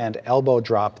over and elbow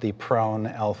drop the prone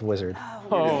elf wizard.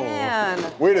 Oh,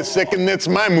 man. Wait a second, that's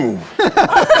my move.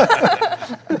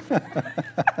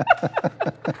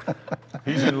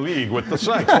 He's in league with the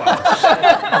Cyclops.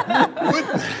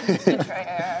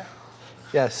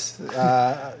 Yes,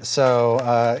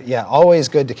 yeah, always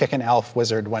good to kick an elf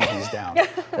wizard when he's down,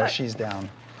 or she's down.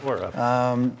 We're up.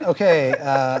 Okay,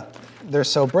 they're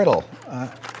so brittle.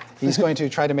 He's going to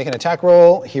try to make an attack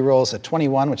roll. He rolls a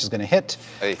 21, which is going to hit.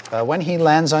 Hey. When he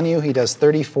lands on you, he does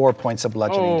 34 points of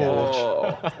bludgeoning damage.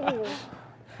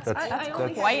 That's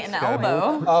quite an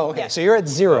elbow. Oh, okay, so you're at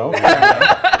 0.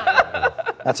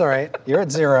 That's all right, you're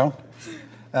at 0.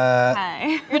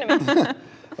 Hi.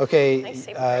 Okay, Nice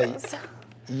save throws.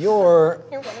 you're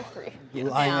 1 of 3.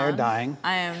 lying there dying.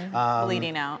 I am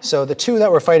bleeding out. So the 2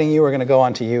 that were fighting you are going to go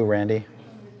on to you, Randy.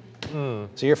 So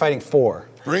you're fighting 4.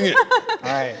 Bring it. All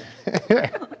right.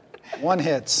 1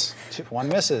 hits, 1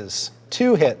 misses,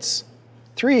 2 hits,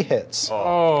 3 hits.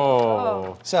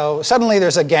 Oh. So suddenly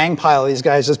there's a gang pile of these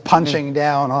guys just punching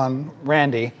down on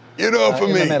Randy. Get off of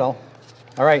in me. the middle.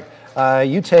 All right.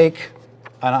 You take,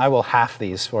 and I will half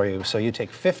these for you. So you take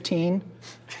 15,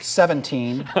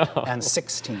 17, and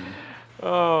 16.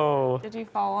 Oh. Did you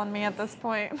fall on me at this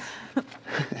point?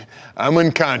 I'm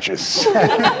unconscious.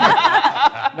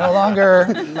 No longer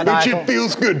Which maniacal. it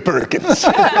feels good, Perkins.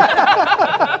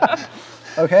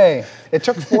 Okay. It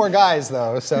took 4 guys,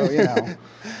 though, so, you know.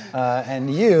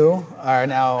 And you are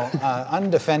now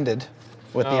undefended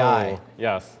with the eye.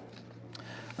 Yes.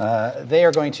 They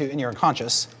are going to, and you're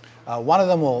unconscious, one of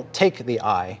them will take the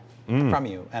eye from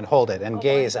you and hold it and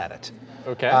gaze at it.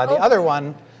 Okay. The other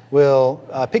one will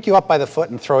pick you up by the foot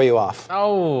and throw you off.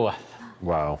 Oh.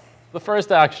 Wow. The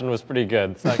first action was pretty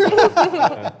good. Second,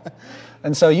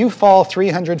 And so you fall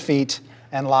 300 feet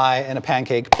and lie in a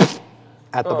pancake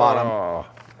at the bottom.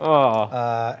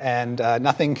 And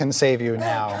nothing can save you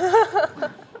now.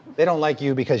 They don't like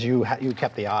you because you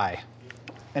kept the eye.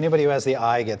 Anybody who has the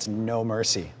eye gets no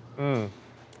mercy.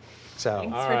 So,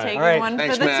 Thanks for taking All right. one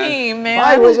Thanks, for the man. team, man.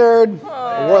 bye, wizard.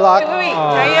 Warlock. Wait,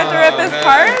 do you have to rip his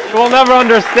card? we'll never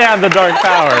understand the dark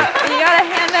powers. You gotta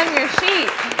hand them your sheet.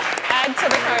 Add to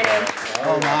the carnage. All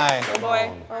Oh my. Oh boy.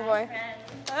 Oh boy.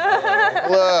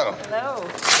 Hello. Hello.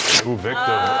 Ooh,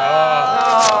 victim.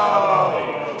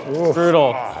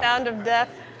 Brutal. Sound of death.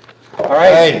 All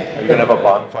right. Are you gonna have a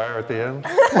bonfire at the end?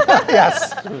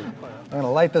 Yes. I'm going to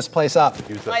light this place up.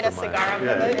 Use that Light a for mine. cigar.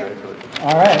 Yeah.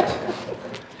 All right.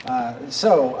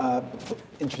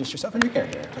 Introduce yourself and your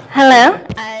character. Hello,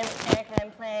 I'm Erika.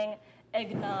 I'm playing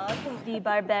Eggnog, the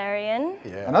barbarian.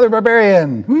 Yeah. Another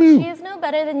barbarian. Woo. She is no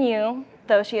better than you,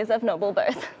 though she is of noble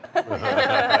birth.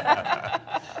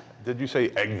 Did you say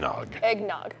eggnog?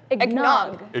 Eggnog.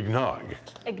 Eggnog. Eggnog.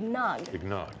 Eggnog.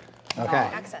 Eggnog. Okay.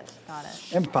 Accent. Got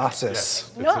it.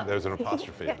 Emphasis. There's an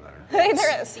apostrophe in there. Hey,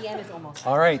 there is. The end is almost.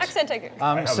 All right. Accent taker.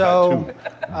 have So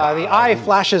the eye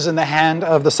flashes in the hand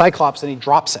of the Cyclops and he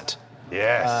drops it.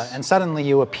 Yes. And suddenly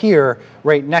you appear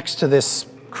right next to this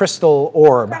crystal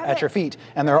orb at your feet.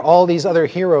 And there are all these other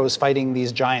heroes fighting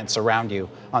these giants around you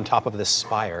on top of this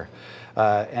spire.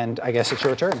 And I guess it's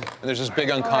your turn. And there's this big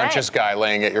unconscious guy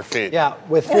laying at your feet. Yeah,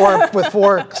 with four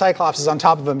Cyclopses on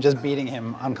top of him just beating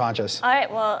him unconscious. All right,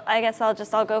 well, I guess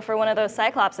I'll go for one of those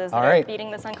Cyclopses that All are right.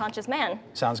 beating this unconscious man.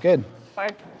 Sounds good.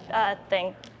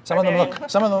 Thing. One of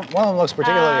them looks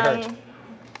particularly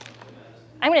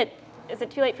hurt. Is it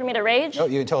too late for me to rage? Oh,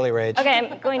 you totally rage. Okay,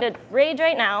 I'm going to rage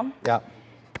right now. Yeah.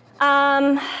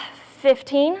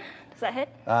 15, does that hit?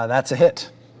 That's a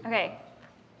hit. Okay.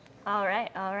 All right.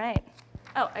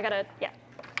 Oh, I gotta, yeah.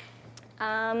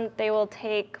 They will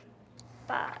take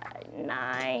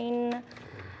 9,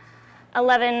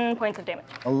 11 points of damage.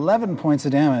 11 points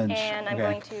of damage. And I'm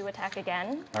going to attack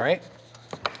again. All right.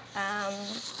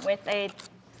 With a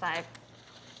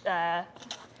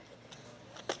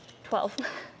 12.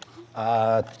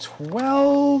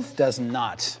 12 does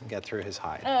not get through his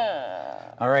hide.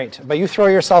 All right, but you throw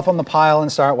yourself on the pile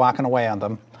and start whacking away on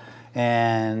them.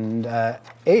 And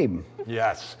Abe.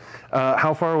 Yes.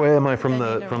 How far away am I from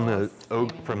the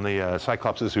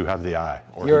Cyclopses who have the eye,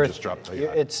 or who just dropped the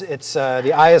eye? It's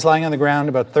the eye is lying on the ground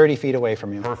about 30 feet away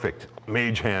from you. Perfect.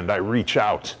 Mage hand. I reach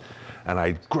out and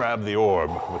I grab the orb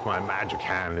with my magic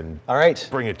hand and All right.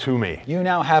 bring it to me. You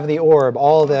now have the orb.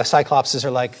 All the Cyclopses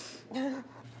are like.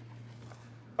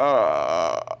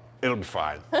 It'll be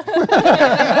fine. But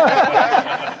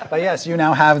yes, you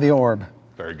now have the orb.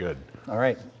 Very good. All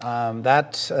right.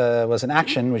 That was an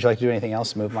action. Would you like to do anything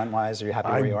else movement-wise? Are you happy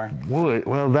where you are? Would.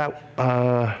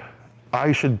 Well,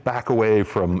 I should back away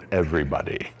from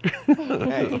everybody.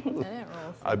 Okay.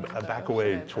 I back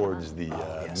away towards the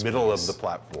middle of the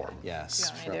platform. Yes.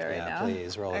 You want me to do it right now?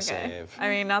 Please roll a save. I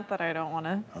mean, not that I don't want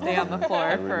to stay on the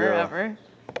floor forever.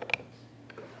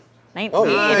 19. Oh,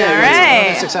 okay. All Another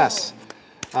right. success.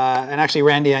 And actually,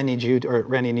 Randy, I need you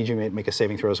to make a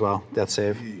saving throw as well. Death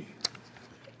save.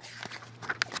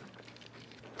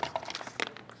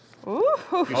 Ooh.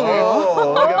 Oh, look at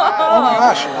that. Oh my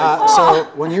gosh. So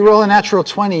when you roll a natural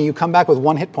 20, you come back with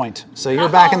 1 hit point. So you're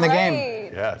back in the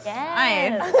game. Yes.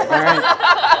 Nice. All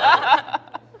right.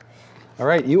 All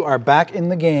right, you are back in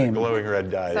the game. Glowing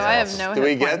red dice. So I have no Do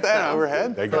we hit get points, that though.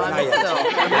 overhead? They go.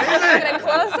 Get a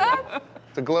close up.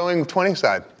 The glowing 20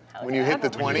 side. When you hit the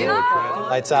 20,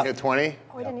 Lights up. hit 20,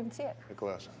 Oh, I didn't even see it. get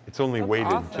close. It's only weighted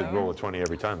to awesome. roll a 20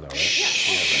 every time, though, right?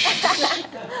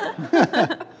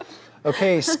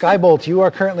 Okay, Skybolt, you are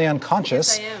currently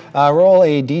unconscious. Yes, I Roll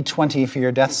a d20 for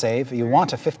your death save. You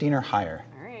want a 15 or higher.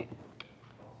 All right.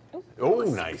 Oh,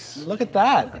 nice. Look at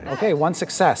that. Okay, 1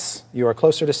 success. You are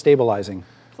closer to stabilizing.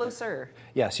 Closer.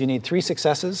 Yes, you need 3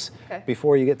 successes Okay.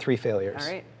 before you get 3 failures.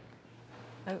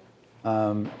 All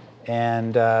right.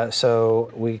 And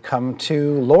so we come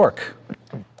to Lork.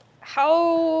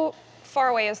 How far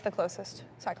away is the closest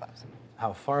Cyclops?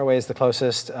 How far away is the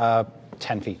closest?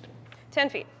 10 feet. 10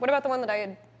 feet. What about the one that I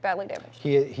had badly damaged?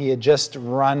 He had just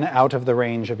run out of the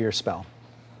range of your spell.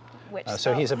 Which So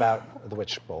spell? he's about the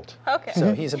witch bolt. Okay.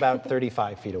 So he's about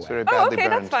 35 feet away. So they Oh, badly okay,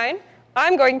 burned. that's fine.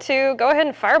 I'm going to go ahead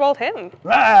and firebolt him.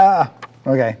 Ah!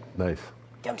 Okay. Nice.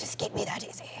 Don't escape me that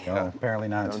easy. No, apparently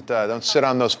not. Don't sit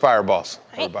on those fireballs,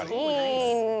 everybody.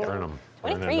 19, Burn them.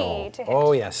 Burn it 23 all. to hit.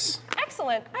 Oh, yes.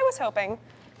 Excellent. I was hoping.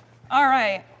 All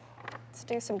right. Let's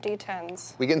do some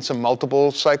D10s. We getting some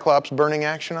multiple Cyclops burning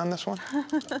action on this one?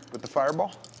 With the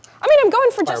fireball? I mean, I'm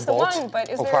going for just the Firebolt? one, but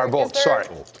is Oh, there, firebolt, is there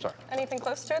sorry. anything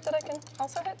close to it that I can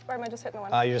also hit? Or am I just hitting the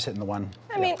one? You're just hitting the one.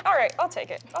 I mean, all right, I'll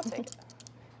take it. I'll take it.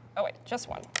 Oh, wait, just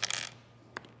 1.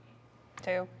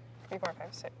 2, 3, 4, 5,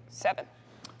 6, 7.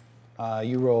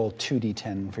 You roll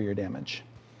 2d10 for your damage.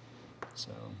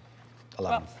 So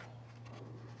 11. 12.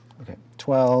 Okay,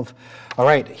 12. All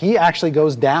right, he actually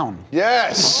goes down.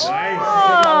 Yes!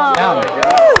 Down.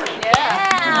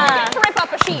 Yeah. For my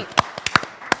Papa Sheep.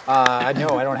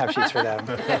 No, I don't have sheets for them.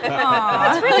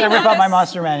 That's really rip out my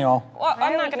monster manual. Well,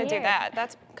 I'm not going to do that.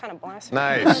 That's kind of Nice.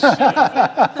 blasphemous.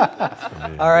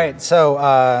 All right, so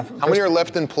how many are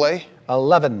left in play?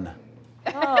 11.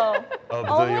 Oh. Of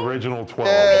the original 12.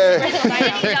 Did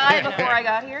he die before I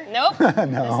got here? Nope.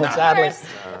 No, sadly.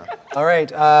 All right,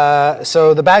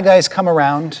 so the bad guys come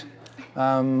around.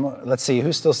 Let's see,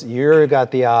 who's still? You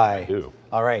got the eye. do.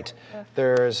 All right.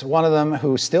 There's one of them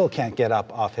who still can't get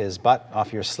up off his butt,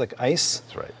 off your slick ice.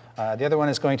 That's right. The other one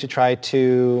is going to try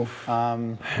to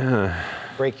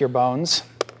break your bones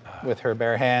with her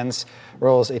bare hands.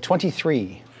 Rolls a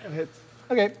 23. It hits.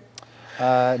 Okay.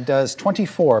 Does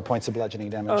 24 points of bludgeoning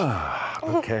damage.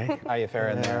 Okay. How you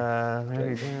faring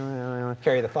there?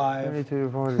 Carry the 5.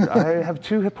 32, 40. I have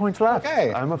 2 hit points left.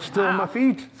 Okay. I'm still on my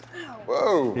feet.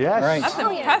 Whoa. Yes. All right. That's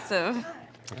impressive.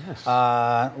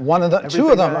 Two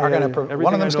of them are going to.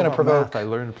 One of them's going to provoke. I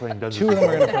learned playing Dungeons. 2 of them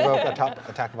are going to provoke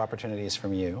attack of opportunities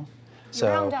from you. So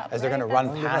round up, as they're going to right?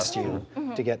 run past you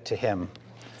to get to him.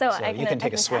 So So I you can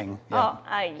take a attack. swing. Oh,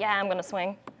 yeah, I'm gonna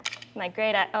swing. My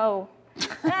great at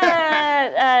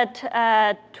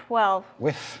 12.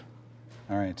 Whiff.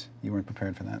 All right. You weren't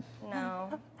prepared for that. No.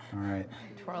 All right.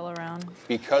 Twirl around.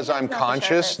 Because I'm the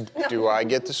conscious, sharpest. do I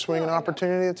get to swing an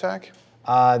opportunity attack?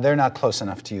 They're not close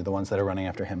enough to you, the ones that are running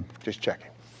after him. Just checking.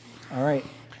 All right.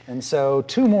 And so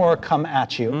 2 more come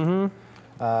at you.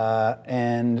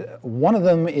 And one of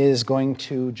them is going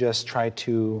to just try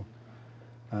to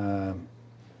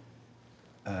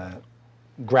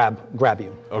grab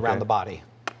you around the body.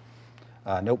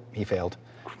 Nope, he failed.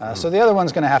 So the other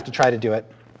one's going to have to try to do it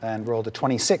and rolled a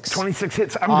 26. 26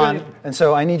 hits. I'm on, going. and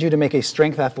so I need you to make a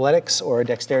strength athletics or a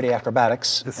dexterity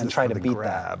acrobatics This and is try for to the beat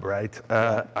grab, right?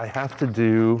 I have to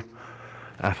do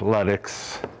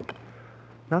athletics.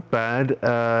 Not bad.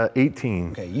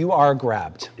 18. that. Okay, you are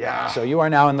grabbed. Yeah. So you are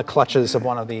now in the clutches of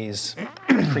one of these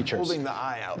creatures. Holding the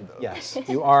eye out, though. Yes,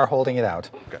 you are holding it out.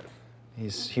 Okay.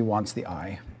 He wants the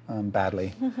eye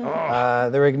badly.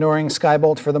 They're ignoring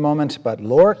Skybolt for the moment, but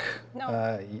Lork,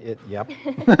 yep.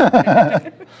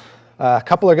 A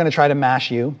couple are going to try to mash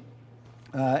you.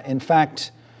 In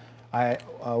fact,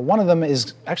 one of them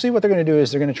is, actually what they're going to do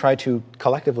is they're going to try to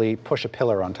collectively push a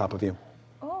pillar on top of you.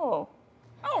 Oh.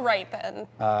 All right then.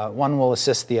 One will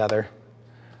assist the other.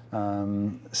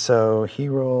 So he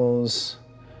rolls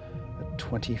a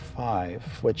 25,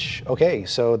 which, okay,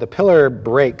 so the pillar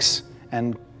breaks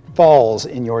and falls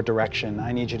in your direction.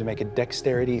 I need you to make a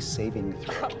dexterity saving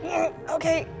throw.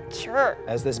 Okay, sure.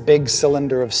 As this big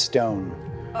cylinder of stone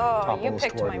Oh, you topples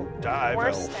picked toward my you. Dive,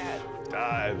 worst elf. stat.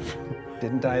 Dive.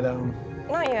 Didn't die though.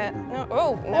 Not yet. No.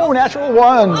 Oh, no. Oh, natural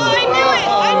 1! I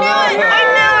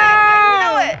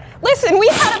knew it! Listen, we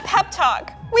had a pep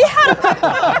talk.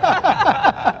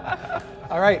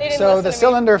 All right, didn't so listen the to me.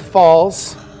 cylinder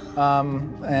falls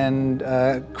and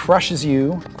crushes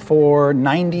you for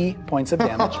 90 points of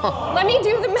damage. Let me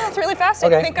do the math really fast.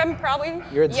 Okay. I think I'm probably...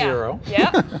 You're at 0.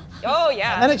 Yeah. Oh,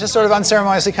 yeah. And then it just sort of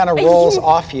unceremoniously kind of rolls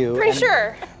off you. Pretty and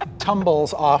sure.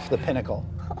 tumbles off the pinnacle.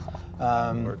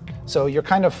 So you're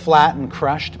kind of flat and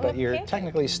crushed, but you're pancake.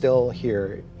 technically still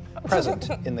here, present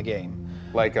in the game.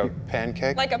 Like a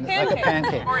pancake? Like a pancake. Like a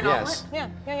pancake, Or an yes. omelet.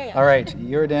 Yeah. All right,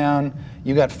 you're down.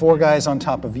 You got 4 guys on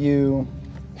top of you.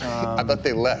 I thought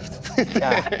they left.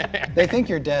 Yeah. They think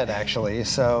you're dead, actually,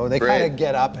 so they Great. kind of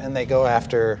get up and they go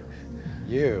after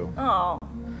you. Oh.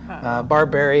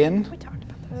 Barbarian. We talked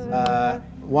about this.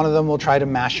 One of them will try to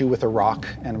mash you with a rock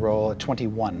and roll a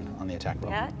 21 on the attack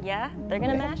roll. Yeah, they're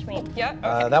gonna mash me. Yeah.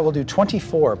 Okay. That will do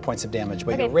 24 points of damage,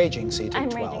 but Okay. you're raging, so you take I'm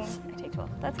 12. raging. I take 12.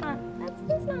 That's not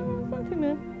too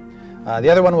bad. The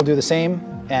other one will do the same,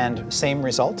 and same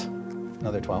result,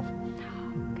 another 12.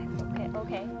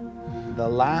 Okay. The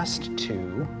last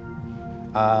 2,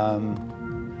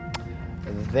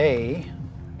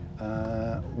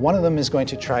 one of them is going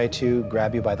to try to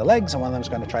grab you by the legs, and one of them is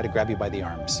going to try to grab you by the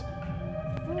arms.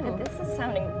 This is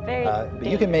sounding very But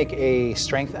you can make a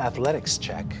strength athletics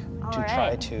check to All try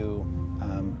right. to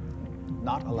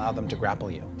not allow them to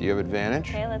grapple you. Do you have advantage?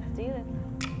 Okay, let's do this.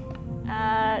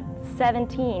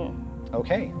 17.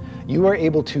 Okay. You are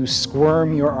able to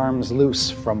squirm your arms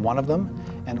loose from one of them,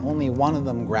 and only one of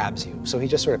them grabs you. So he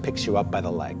just sort of picks you up by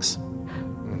the legs.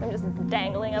 I'm just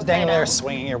dangling Just upside dangling there, down.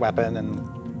 swinging your weapon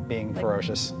and being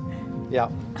ferocious. Yeah.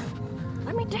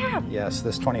 Let me down. Yes,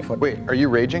 this 20-foot. Wait, are you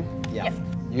raging? Yeah. Yes.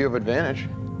 You have advantage.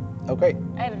 Oh, great.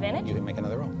 I have advantage? You can make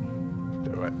another roll.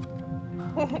 Do it.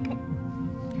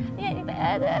 Yeah,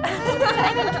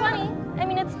 I mean 20. I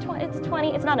mean it's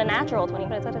 20. It's not a natural 20,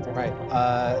 but it's Right.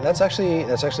 That's actually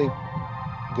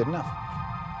good enough.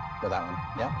 with that one.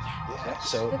 Yeah. Yeah.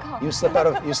 So Good call. you slip out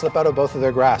of both of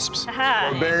their grasps. Aha.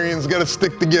 Barbarians gotta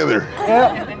stick together.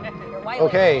 Yeah. You're white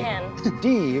Okay. man.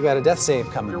 D, you got a death save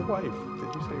coming. Your wife. Did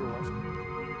you say your wife?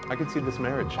 I could see this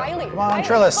marriage. Wiley. Come on,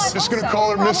 Trillis. Just gonna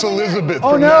call her Miss Elizabeth.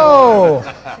 Oh from now on.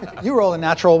 no! You roll a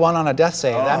natural 1 on a death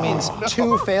save. That means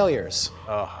 2 failures.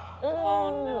 Oh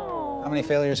How many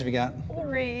failures have you got? no.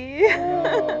 3.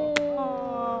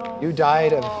 You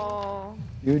died of. Oh,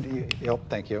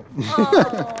 thank you.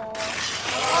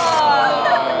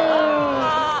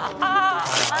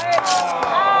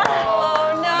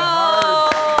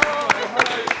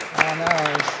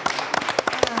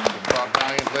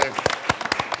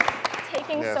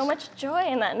 Taking so much joy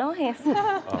in that noise.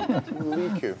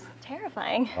 Thank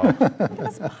Terrifying.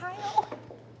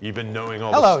 Even knowing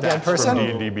all Hello, the dead stats person. from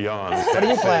D&D Beyond. What are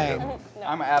you playing?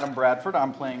 I'm Adam Bradford.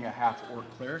 I'm playing a half-orc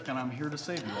cleric, and I'm here to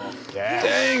save you all. Yeah.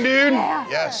 Dang, dude.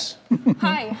 Yes.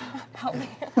 Hi. Help me.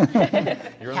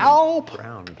 You're Help! on the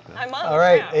ground. I'm on. All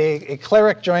right, a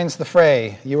cleric joins the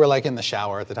fray. You were like in the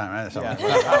shower at the time, right?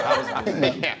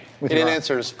 Yeah. He didn't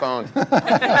answer his phone.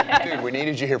 Dude, we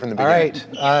needed you here from the All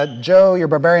beginning. right, Joe, your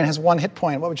barbarian has 1 hit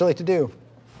point. What would you like to do?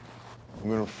 I'm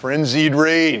gonna frenzied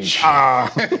rage.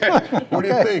 What do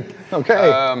you think?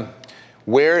 Okay.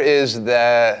 Where is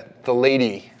the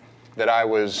lady that I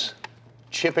was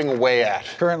chipping away at?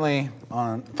 Currently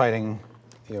on fighting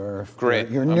your Great.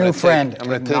 your I'm new gonna friend. I'm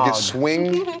gonna take a Nog.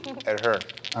 swing at her.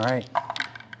 All right.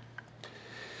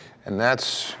 And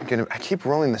that's gonna, I keep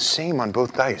rolling the same on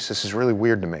both dice. This is really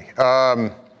weird to me.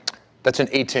 That's an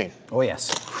 18. Oh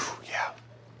yes. Yeah.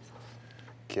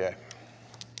 Okay.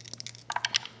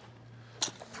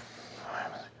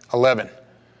 11.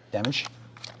 Damage.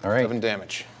 All right. 11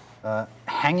 damage.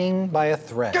 Hanging by a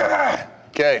thread.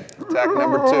 Okay, attack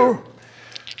number 2.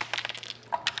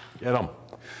 Get him.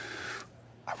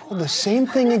 I rolled the same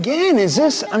thing again. Is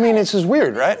this, I mean, this is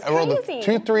weird, right? I rolled a crazy.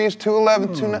 2 3s, 2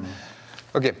 11, 2 9.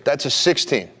 Okay, that's a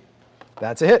 16.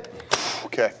 That's a hit.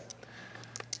 Okay.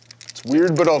 It's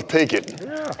weird, but I'll take it.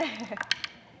 Yeah.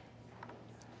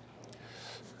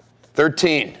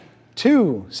 13.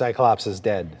 2 Cyclops is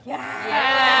dead. Yeah.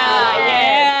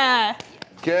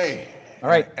 Okay. All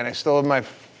right. And I still have my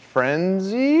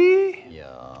frenzy?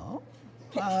 Yeah.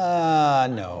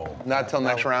 No. Not till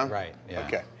next round? Right. Yeah.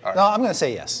 Okay. All right. No, I'm going to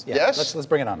say yes. Yeah. Yes? Let's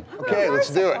bring it on. Okay, let's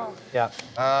do it. Yeah.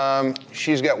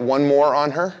 She's got 1 more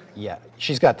on her. Yeah.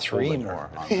 She's got 3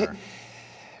 more on her.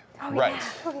 Right.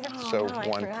 So I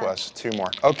 1 forgot. plus 2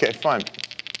 more. Okay, fine.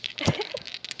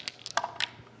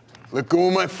 Let go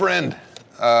of my friend.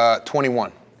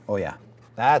 21. Oh yeah.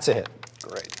 That's a hit.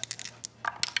 Great.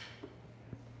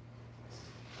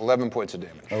 11 points of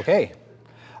damage. Okay.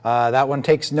 That one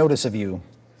takes notice of you.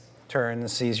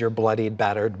 Turns, sees your bloodied,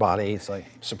 battered body. It's like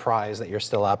surprised that you're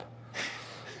still up.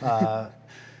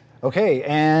 Okay,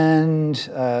 and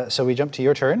so we jump to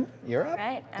your turn. You're up.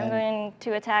 Right. I'm going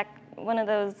to attack one of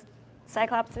those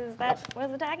cyclopses that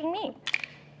was attacking me.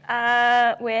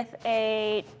 With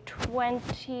a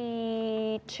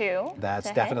 22. That's to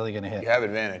hit. definitely going to hit. You have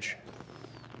advantage.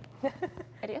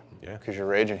 I do? Yeah. Because you're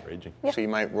raging. Raging. So you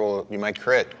might roll, you might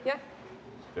crit. Yeah.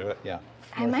 Do it. Yeah.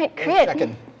 I might crit.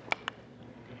 Checking.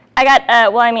 I got,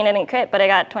 well, I mean, I didn't crit, but I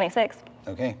got 26.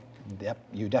 Okay. Yep.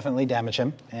 You definitely damage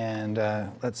him, and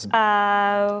let's.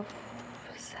 9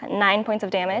 points of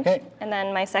damage. Okay. And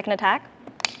then my second attack.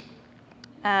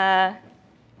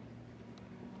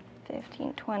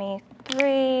 15,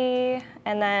 23,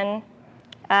 and then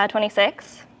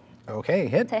 26 Okay,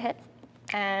 hit. to hit.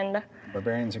 And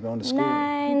Barbarians are going to school.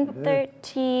 9,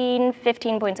 13,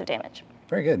 15 points of damage.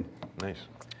 Very good. Nice.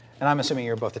 And I'm assuming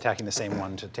you're both attacking the same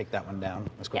one to take that one down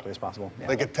as quickly as possible. Yeah.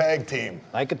 Like a tag team.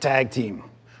 Like a tag team.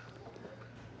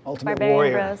 Ultimate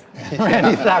Barbarian warrior. Bros.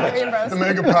 Randy Savage. The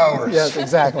mega powers. Yes,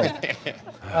 exactly.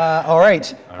 All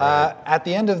right. At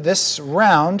the end of this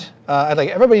round, I'd like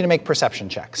everybody to make perception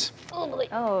checks.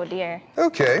 Oh dear.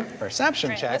 Okay.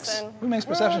 Perception checks? listen. Who makes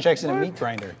perception checks in a meat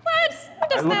grinder? What? What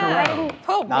does Look that? around.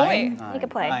 Oh boy. 9? Make a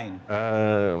play. 9. Yeah, I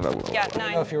don't know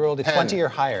 9. if you rolled a 20 or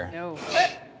higher. No.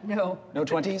 No. No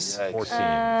 20s? 14. No.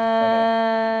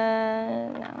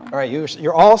 All right,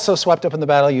 you're all so swept up in the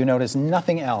battle, you notice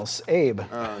nothing else. Abe,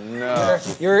 Oh, no.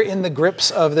 you're in the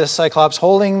grips of this Cyclops,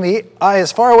 holding the eye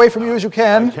as far away from you as you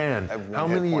can. Can. have one How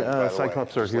hit many point, by the way.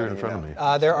 Cyclops are Just here letting in you front of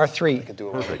know. me? There are 3. I could do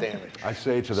a lot of damage. I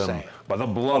say to them, Same. by the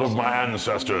blood of my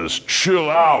ancestors, chill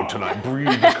out, and I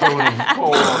breathe a cone of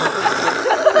cold.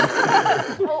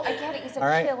 Oh, I get it. You said All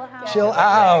right, chill out. chill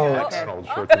out. Arnold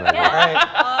Schwarzenegger. All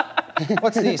right.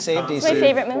 What's the save DC? It's my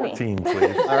favorite movie. 14,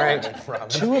 please. All right.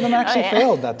 2 of them actually yeah.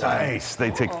 failed that time. Nice. They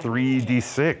take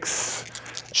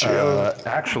 3d6.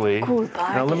 Actually,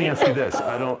 now let me ask you this.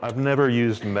 I've never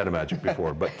used metamagic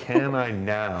before, but can I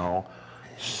now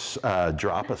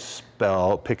drop a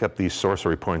spell, pick up these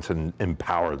sorcery points, and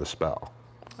empower the spell?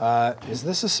 Is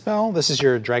this a spell? This is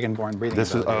your Dragonborn breathing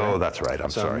ability, oh, right? that's right. I'm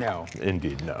sorry. No.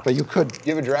 Indeed, no. But you could.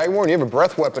 You have a Dragonborn, you have a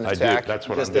breath weapon attack. I do. That's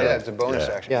what just I'm doing. It's a bonus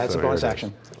action. Yeah, it's a bonus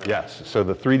action. Yes. So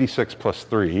the 3d6 plus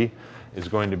 3 is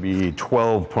going to be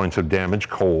 12 points of damage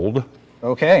cold.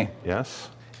 Okay. Yes.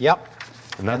 Yep.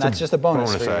 And that's just a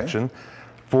bonus for you. action.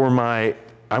 For my,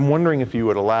 I'm wondering if you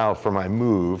would allow for my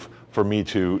move for me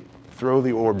to throw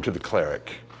the orb to the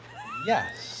cleric.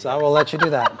 Yes, I will let you do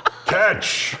that.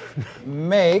 Catch!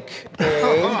 Make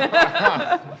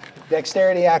a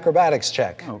dexterity acrobatics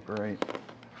check. Oh, great.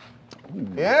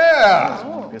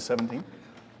 Yeah! Be a 17.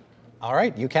 All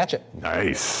right, you catch it.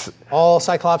 Nice. All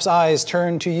Cyclops' eyes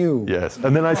turn to you. Yes.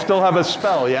 And then I still have a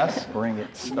spell, yes? Bring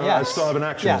it. I still have an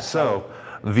action. Yes. So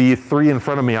the 3 in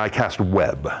front of me, I cast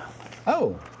web.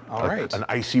 Oh, all right. An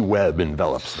icy web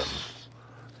envelops them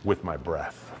with my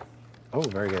breath. Oh,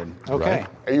 very good. Okay. Right.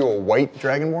 Are you a white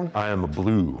Dragonborn? I am a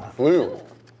blue. Blue.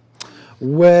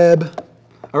 Web.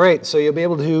 All right, so you'll be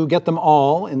able to get them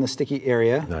all in the sticky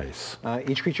area. Nice.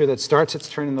 Each creature that starts its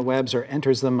turn in the webs or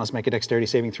enters them must make a dexterity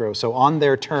saving throw. So on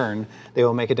their turn, they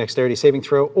will make a dexterity saving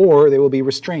throw, or they will be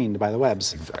restrained by the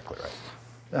webs. Exactly right.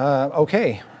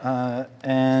 Okay,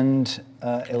 and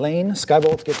Elaine,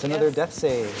 Skybolt gets another death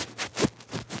save.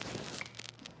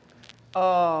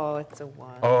 Oh, it's a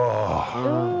 1.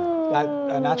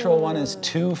 A natural 1 is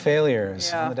 2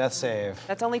 failures on the death save.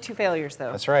 That's only 2 failures,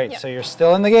 though. That's right, so you're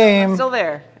still in the game. Still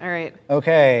there. All right.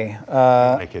 Okay.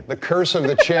 Make it The curse of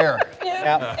the chair.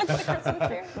 Yeah. It's the curse of the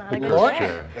chair. Not a good Lord?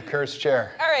 chair. The cursed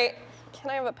chair. All right. Can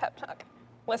I have a pep talk?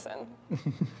 Listen.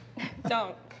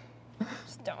 Don't.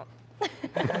 Just don't.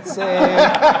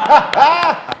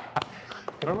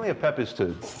 Normally a pep is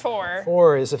to 4.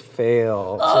 4 is a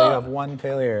fail, so you have 1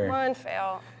 failure. 1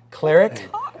 fail. Cleric,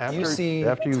 after, you see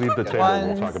after you leave the table,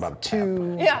 we'll talk about a pep.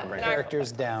 2 Yeah,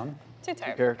 characters down. Too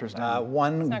tired. Characters down.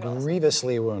 1 not gonna listen.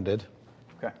 grievously wounded,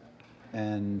 Okay.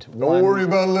 and Don't worry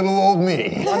about little old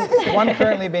me. one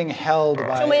currently being held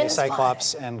by a man's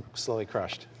Cyclops and slowly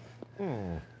crushed.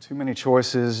 Too many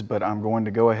choices, but I'm going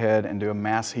to go ahead and do a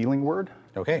mass healing word.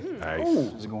 Okay. Nice.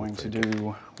 Is going to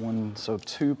do 1, so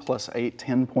 2 plus 8,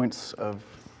 10 points of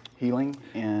healing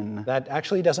in. That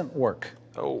actually doesn't work.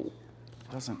 Oh.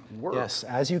 Doesn't work. Yes,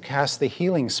 as you cast the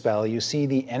healing spell, you see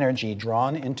the energy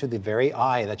drawn into the very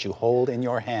eye that you hold in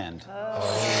your hand.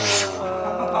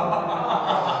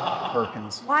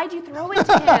 Perkins. Why'd you throw it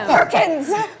to him? Perkins!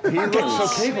 He looks so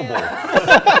capable.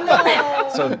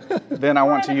 So then I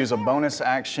want to use a bonus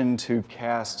action to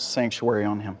cast Sanctuary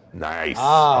on him. Nice.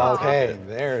 Ah, okay.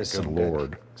 There's Good some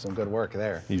lord. some good work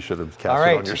there. You should have All cast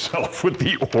right. it on yourself with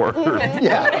the orb.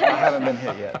 Yeah. I haven't been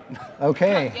hit yet.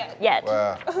 Okay. Yet.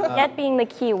 Yet being the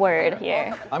key word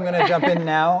here. I'm going to jump in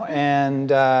now, and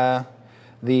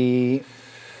the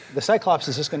Cyclops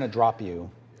is just going to drop you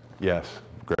Yes.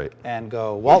 Great. and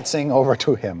go waltzing over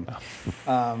to him.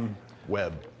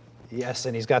 Web. Yes,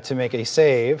 and he's got to make a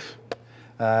save.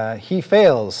 He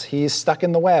fails. He's stuck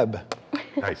in the web.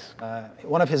 Nice.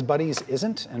 One of his buddies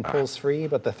isn't and pulls free,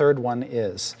 but the third one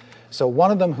is. So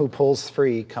one of them who pulls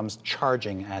free comes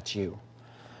charging at you.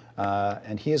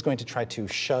 And he is going to try to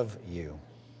shove you.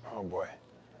 Oh boy.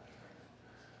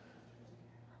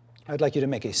 I'd like you to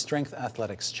make a strength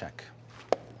athletics check.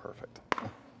 Perfect.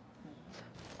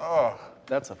 Oh,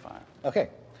 that's a 5. Okay.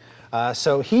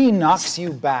 So he knocks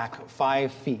you back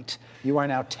 5 feet. You are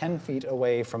now 10 feet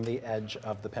away from the edge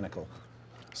of the pinnacle.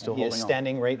 Still He is holding on.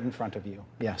 standing right in front of you.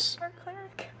 Yes. Our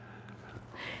cleric.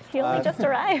 He only just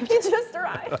arrived. He just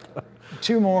arrived.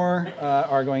 2 more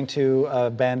are going to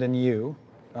abandon you.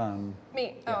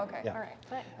 Me. Oh, okay. yeah. All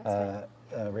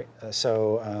right. That's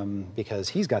fine. Because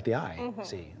he's got the eye,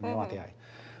 see, and they want the eye,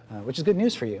 which is good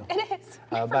news for you. It is.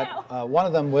 But one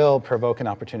of them will provoke an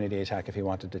opportunity attack if he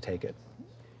wanted to take it,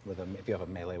 if you have a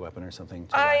melee weapon or something.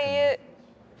 To whack him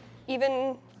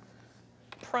Even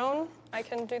prone, I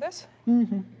can do this?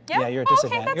 Yeah, you're at Oh,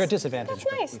 disadvantage. okay, You're at disadvantage. That's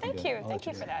but nice. you can Thank do it. you. I'll Thank let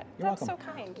you do for that. You're That's welcome.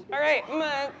 so kind. All right, I'm going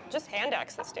to just hand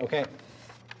axe this dude. Okay.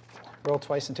 Roll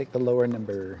twice and take the lower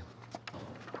number.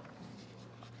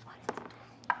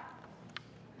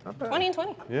 20 and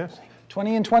 20. Yes.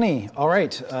 20 and 20. All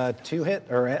right, 2 hit,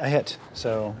 or a hit.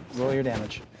 So roll your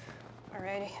damage. All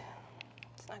righty.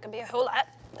 It's not going to be a whole lot.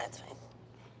 That's fine.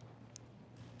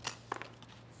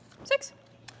 6.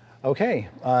 Okay.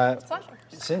 Slash.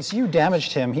 Since you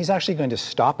damaged him, he's actually going to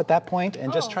stop at that point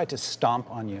and just try to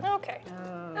stomp on you. Okay.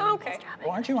 Okay.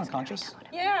 Oh, aren't you unconscious?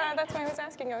 Yeah, that's why I was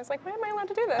asking. I was like, why am I allowed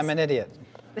to do this? I'm an idiot.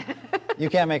 You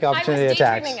can't make I was opportunity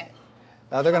attacks. daydreaming it.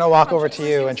 They're going to walk over to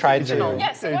you and try to.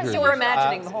 Yes, it was. So we're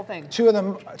imagining the whole thing. Two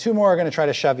more are going to try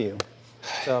to shove you.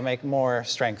 So make more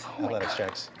strength athletics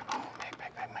checks.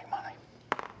 Make money.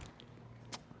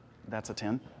 That's a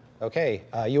 10. Okay,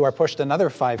 you are pushed another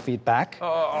 5 feet back.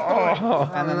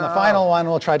 And then the final one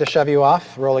will try to shove you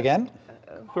off. Roll again.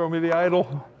 Throw me the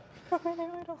idol.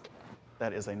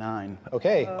 That is a 9.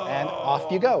 Okay, and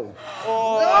off you go.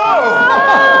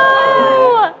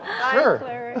 Sure,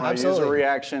 I use a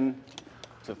reaction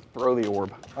to throw the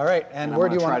orb. All right, and I'm where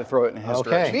do you gonna want try to throw it in his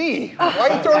direction? Me? Why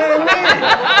are you throwing it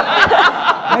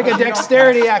at me? Make a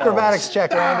dexterity acrobatics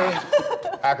check, Randy.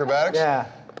 Acrobatics? Yeah.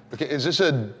 Okay, is this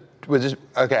a...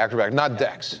 okay, acrobatic, not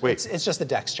dex. Wait, It's just a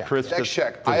dex check. Chris, Dex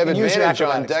check. I have can use your advantage on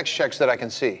acrobatics. dex checks that I can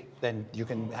see. Then you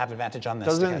can have advantage on this.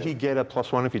 doesn't he get a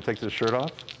 +1 if he takes his shirt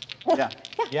off? Yeah.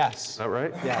 Yes. Is that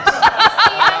right? Yes.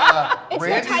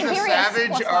 Randy the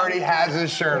Savage already has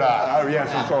his shirt on. Oh, yes,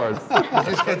 of course.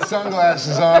 He just gets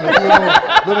sunglasses on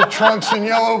with little trunks and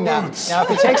yellow boots. Now, if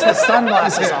he takes the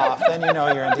sunglasses off, then you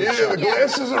know you're in deep Yeah, shit. the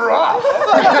glasses are off.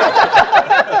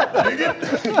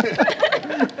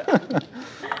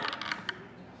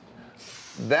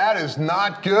 That is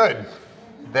not good.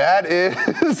 That is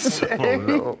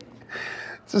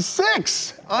it's a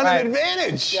 6 on Right. an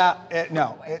advantage. Yeah,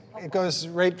 it goes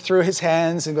right through his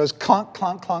hands and goes clunk,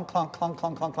 clunk, clunk, clunk, clunk,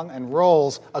 clunk, clunk, clunk, and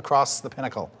rolls across the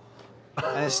pinnacle.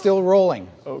 And it's still rolling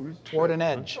toward an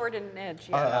edge. Toward an edge,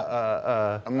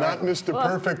 yeah. I'm not Mr.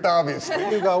 Perfect, obviously.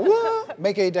 You go, whoa,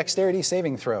 make a dexterity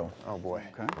saving throw. Oh boy.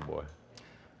 Okay. Oh, boy.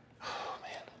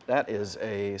 That is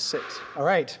a 6. All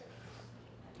right.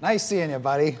 Nice seeing you,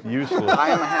 buddy. Useless. I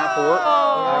am a half orc.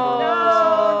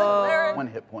 I have 1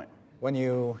 hit point. When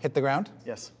you hit the ground?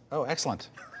 Yes. Oh, excellent.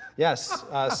 Yes,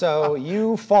 so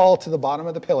you fall to the bottom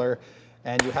of the pillar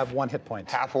and you have 1 hit point.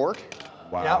 Half orc?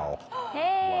 Wow.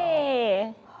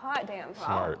 Hey. Hot damn.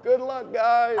 Smart. Good luck,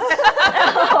 guys.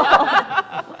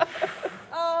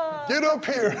 Get up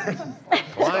here.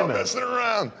 Stop messing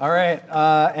around. All right,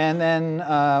 and then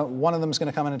one of them is going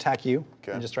to come and attack you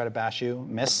and just try to bash you.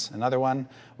 Miss. Another one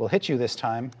will hit you this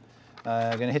time.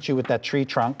 Going to hit you with that tree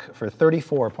trunk for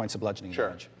 34 points of bludgeoning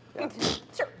damage.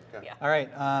 Sure. Yeah. All right,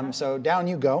 so down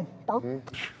you go.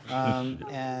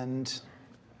 And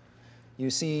you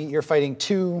see you're fighting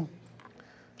 2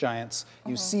 giants.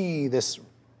 You see this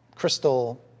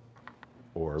crystal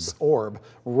orb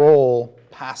roll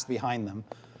past behind them.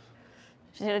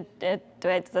 Is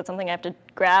that something I have to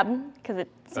grab? Because it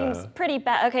seems pretty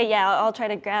bad. Okay, yeah, I'll try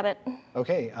to grab it.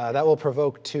 Okay, that will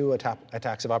provoke 2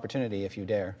 attacks of opportunity if you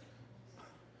dare.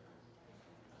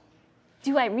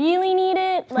 Do I really need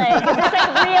it? Like, is this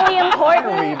like really important? Why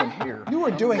are we even here? You were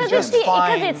doing just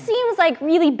fine. Because it seems like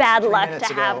really bad luck minutes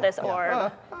to have ago. this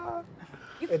orb.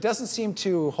 It doesn't seem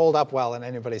to hold up well in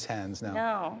anybody's hands, no.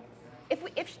 No.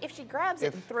 If she grabs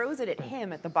it and throws it at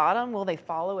him at the bottom, will they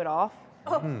follow it off?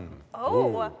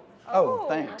 Oh,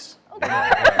 thanks.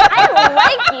 I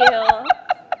like you.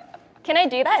 Can I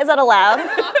do that? Is that allowed?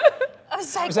 I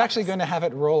was actually going to have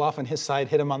it roll off on his side,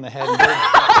 hit him on the head, and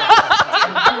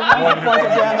 1 point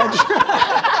of damage.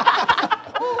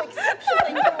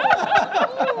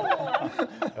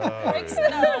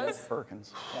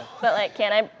 Perkins. But like,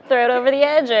 can I throw it over the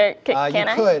edge, or can I? You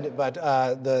could, but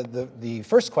the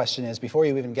first question is, before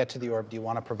you even get to the orb, do you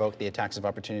want to provoke the attacks of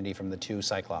opportunity from the 2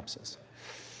 Cyclopses?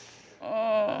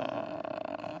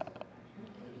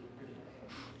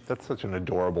 That's such an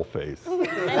adorable face.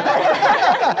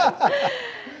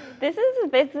 This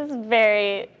is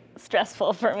very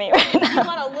stressful for me right now. You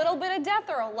want a little bit of death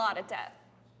or a lot of death?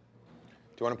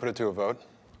 Do you want to put it to a vote?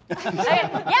 Okay,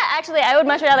 yeah, actually, I would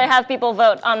much rather have people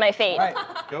vote on my fate. Right.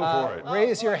 Go for it.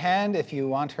 Raise your hand if you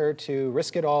want her to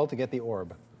risk it all to get the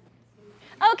orb.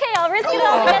 Okay, I'll risk it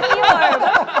all to get the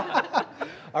orb.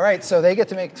 All right, so they get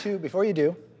to make 2, before you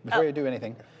do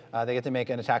anything, they get to make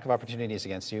an attack of opportunities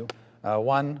against you.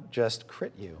 1 just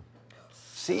crit you.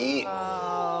 See?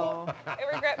 I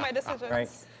regret my decisions. Right.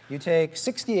 You take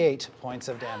 68 points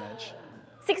of damage.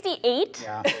 68?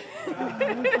 Yeah.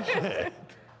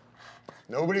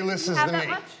 Nobody listens Have to that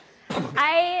me. much?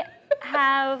 I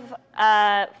have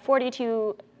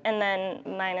 42 and then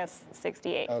minus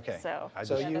 68. Okay. So,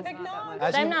 you,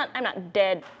 but I'm not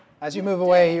dead. as you move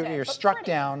away, you're struck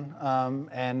down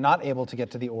and not able to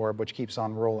get to the orb, which keeps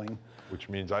on rolling. Which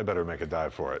means I better make a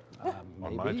dive for it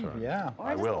on my turn. Yeah.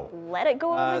 I will. Let it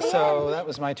go over the So edge. that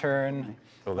was my turn.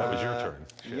 Oh, that was your turn.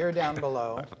 Shit. You're down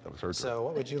below. I thought that was her turn. So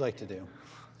what would you like to do?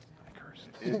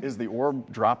 Is the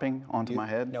orb dropping onto my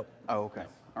head? Nope. Oh, okay.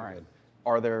 All right.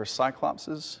 Are there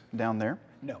Cyclopses down there?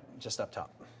 No, just up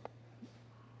top.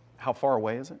 How far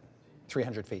away is it?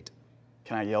 300 feet.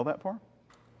 Can I yell that far?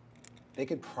 They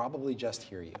could probably just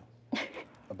hear you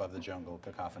above the jungle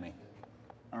cacophony.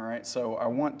 All right, so I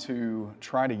want to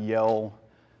try to yell,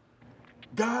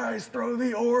 guys, throw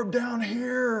the orb down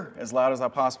here, as loud as I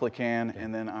possibly can,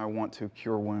 and then I want to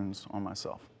cure wounds on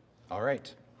myself. All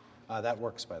right. That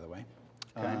works, by the way.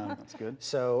 Okay, that's good.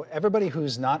 So everybody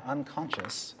who's not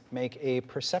unconscious, make a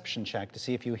perception check to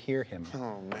see if you hear him.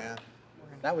 Oh, man.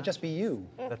 That would just be you.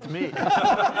 That's me.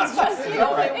 It's just you.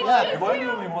 Am I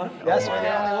the only one? Yes, you're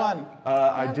the only one.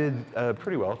 I did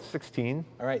pretty well, 16.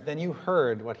 All right, then you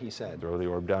heard what he said. Throw the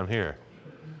orb down here.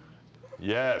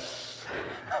 Yes,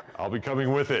 I'll be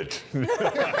coming with it. In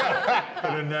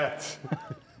a net.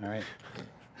 All right.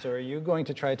 So are you going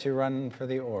to try to run for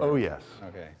the orb? Oh, yes.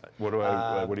 Okay. What do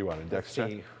you want, a dex check?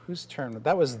 Let's see, whose turn?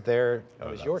 That was their, Oh,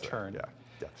 it was that's your it, turn. yeah,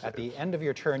 death At the save. end of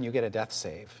your turn, you get a death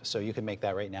save. So you can make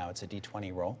that right now. It's a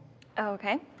d20 roll. Oh,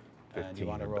 okay. And you 15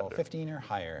 want to or roll better. 15 or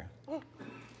higher.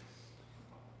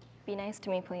 Be nice to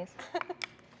me, please.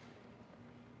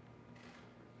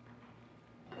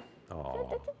 Oh.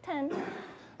 That's a 10.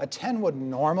 A 10 would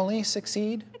normally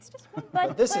succeed.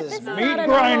 But This is not meat a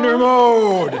grinder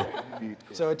normal- mode.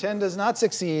 So a 10 does not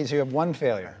succeed, so you have one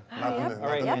failure. All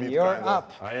right, Nothing you're meat grinder.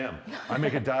 up. I am. I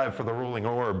make a dive for the rolling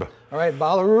orb. All right,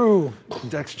 Balaroo.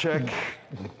 Dex check.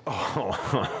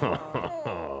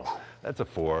 Oh. That's a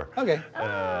 4. Okay.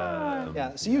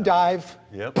 Yeah, so you dive,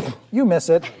 Yep. you miss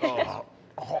it.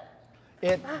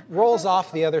 It rolls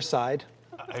off the other side.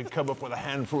 I come up with a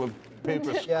handful of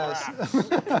paper scraps.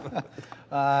 Yes.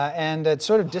 And it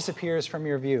sort of disappears from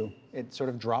your view. It sort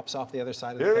of drops off the other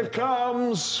side of the Here pit. it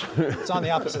comes. It's on the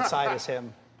opposite side as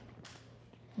him.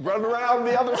 Run around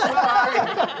the other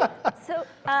side. So,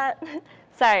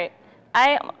 sorry.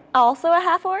 I'm also a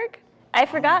half orc. I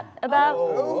forgot about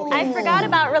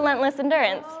relentless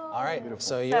endurance. All right,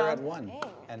 so you're at 1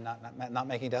 and not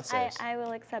making death saves. I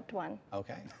will accept 1.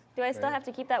 Okay. Do I still have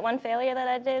to keep that 1 failure that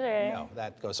I did, or? No,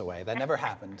 that goes away. That never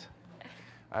happened.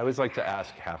 I always like to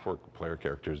ask half-orc player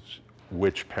characters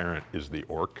which parent is the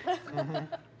orc. Do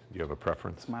you have a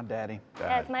preference? It's my daddy.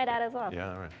 Yeah, it's my dad as well.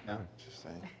 Yeah, all right. Yeah.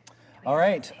 Interesting. All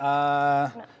right.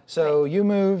 So you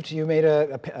moved. You made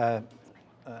a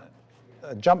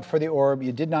jump for the orb.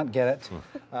 You did not get it.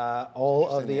 All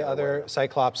of the other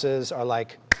Cyclopses are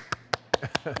like,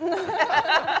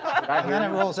 and then it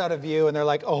rolls out of view, and they're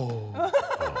like, oh.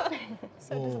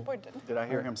 So disappointed. Did I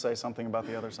hear him say something about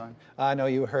the other side? No,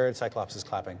 you heard Cyclopses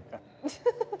clapping.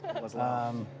 Was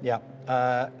loud. Yeah.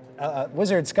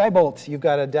 Wizard, Skybolt, you've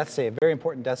got a death save, very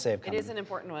important death save It coming. is an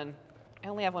important one. I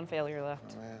only have 1 failure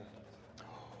left.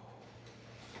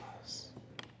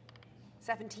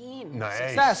 17. Nice.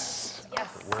 Success!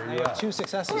 Yes. Where are You you have at? 2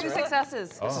 successes, 2 right? successes.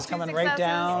 This is Two coming right successes,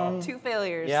 down. 2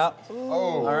 failures. Yeah.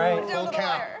 Oh, All right. full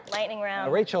count. Lightning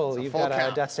round. Rachel, you've full got a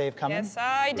count. death save coming. Yes,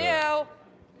 I do.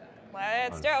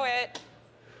 Let's do it.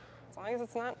 As long as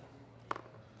it's not.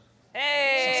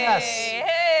 Hey! Success.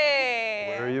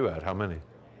 Hey! Where are you at? How many?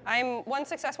 I'm 1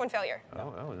 success, 1 failure.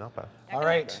 Oh, not bad. All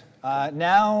right.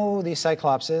 Now the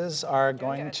Cyclopses are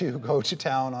going to go to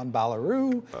town on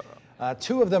Balaroo.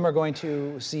 2 of them are going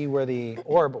to see where the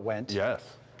orb went. Yes.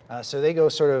 So they go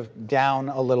sort of down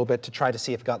a little bit to try to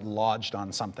see if it got lodged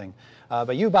on something.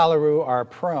 But you, Balaroo, are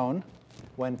prone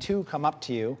when 2 come up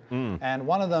to you, and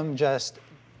one of them just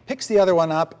picks the other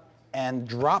one up and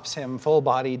drops him full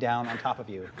body down on top of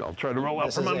you. I'll try to roll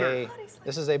out from under.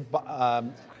 This is a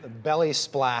belly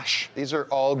splash. These are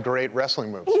all great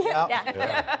wrestling moves.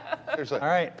 Yeah. Seriously. All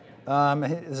right.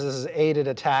 This is aided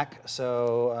attack,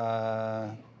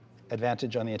 so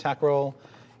advantage on the attack roll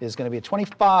is going to be a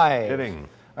 25. Hitting.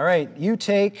 All right. You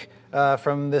take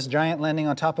from this giant landing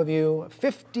on top of you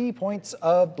 50 points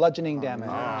of bludgeoning damage.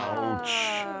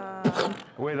 Ouch.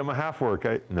 Wait, I'm a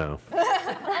half-orc. No.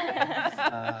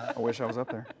 I wish I was up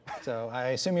there. So I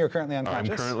assume you're currently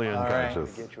unconscious. I'm currently All right.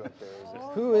 unconscious. Get you up there.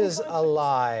 Who is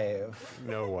alive?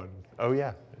 No one. Oh,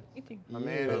 yeah. My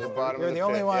man at the bottom You're of the the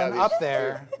only pit. one Yeah, these up two.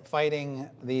 there fighting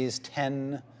these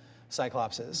 10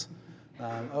 Cyclopses.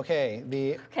 Okay.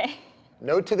 Okay.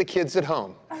 Note to the kids at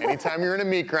home: anytime you're in a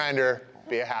meat grinder,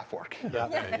 be a half orc.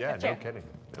 Yeah, no kidding.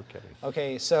 No kidding.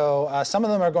 Okay, so some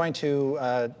of them are going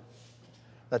to,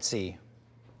 let's see.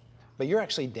 But you're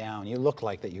actually down. You look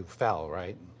like that you fell,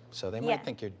 right? So they might Yeah.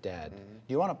 think you're dead.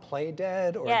 Do you want to play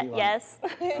dead, or Yeah, do you want? yes.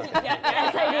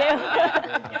 Yes,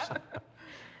 I do.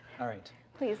 All right.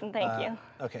 Please and thank you.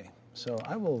 Okay, so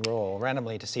I will roll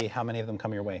randomly to see how many of them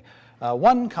come your way.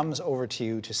 1 comes over to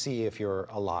you to see if you're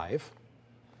alive,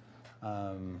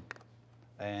 and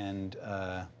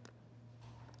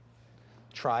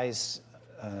tries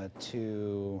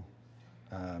to,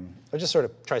 or just sort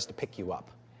of tries to pick you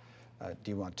up.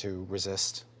 Do you want to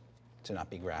resist to not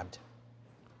be grabbed?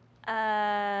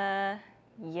 Yeah,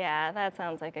 that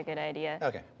sounds like a good idea.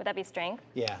 Okay. Would that be strength?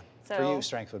 Yeah. So for you,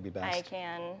 strength would be best. I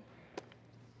can.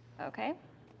 Okay.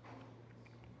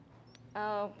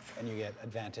 Oh. And you get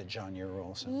advantage on your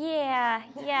roll. So. Yeah,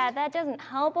 that doesn't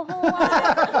help a whole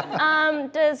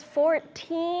lot. Does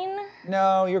 14?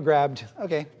 No, you're grabbed.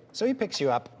 Okay. So he picks you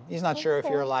up. He's not sure if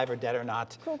you're alive or dead or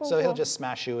not. So he'll just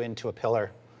smash you into a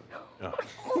pillar.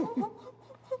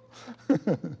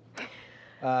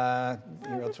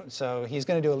 So he's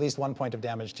going to do at least 1 point of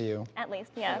damage to you. At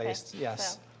least, yeah. At least,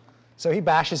 yes. So he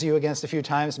bashes you against a few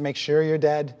times to make sure you're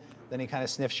dead. Then he kind of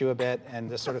sniffs you a bit and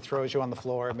just sort of throws you on the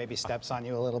floor, maybe steps on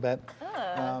you a little bit.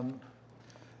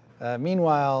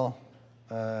 Meanwhile,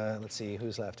 let's see,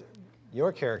 who's left?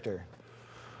 Your character.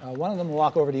 One of them will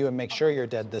walk over to you and make sure you're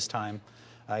dead this time.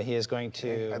 He is going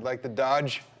to... I'd like to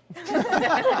dodge.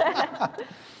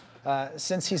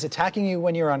 Since he's attacking you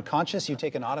when you're unconscious, you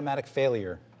take an automatic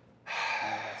failure.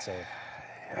 That's save.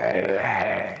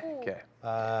 Okay.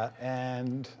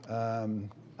 I'm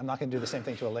not going to do the same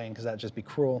thing to Elaine because that'd just be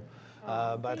cruel.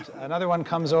 But another one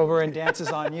comes over and dances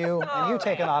on you, and you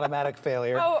take an automatic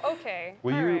failure. Oh, okay.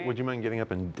 Would you mind getting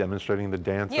up and demonstrating the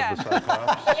dance Yeah. of the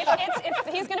Cyclops? If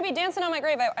he's going to be dancing on my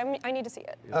grave, I need to see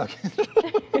it.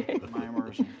 Okay. My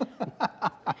immersion.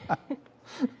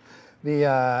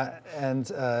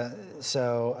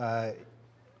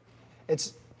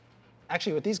 It's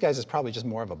actually with these guys, it's probably just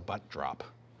more of a butt drop.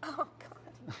 Oh,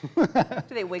 God.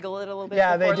 Do they wiggle it a little bit?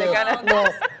 Yeah, they do.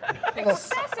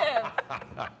 Excessive.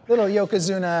 Little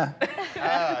Yokozuna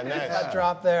Nice. butt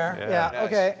drop there. Yeah, Nice.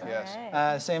 okay.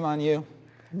 Yes. Same on you.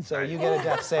 So you get a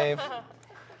death save.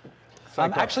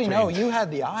 Actually, no, you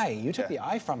had the eye. You took the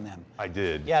eye from them. I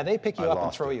did. Yeah, they pick you I up and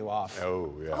lost throw it. you off.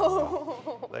 Oh, yeah.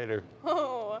 Oh. Later.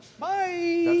 Oh.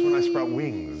 Bye. That's when I sprout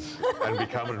wings and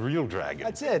become a real dragon.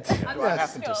 That's it. Do I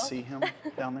happen to see him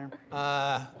down there?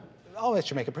 I'll let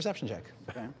you make a perception check.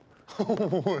 Okay.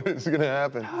 What is going to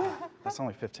happen? That's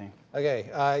only 15. Okay,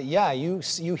 yeah, you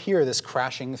hear this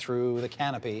crashing through the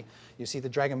canopy. You see the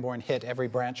Dragonborn hit every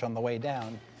branch on the way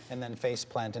down and then face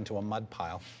plant into a mud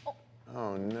pile.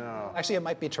 Oh, no. Actually, it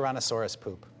might be Tyrannosaurus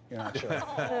poop. You're not sure.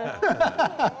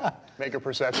 Make a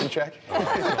perception check.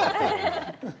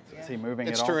 Is he moving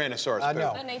It's at all? Tyrannosaurus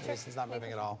poop. No, nature. he's not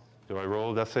moving at all. Do I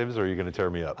roll death saves, or are you going to tear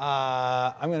me up?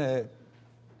 I'm gonna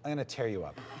tear you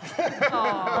up.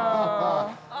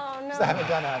 Oh, no. I haven't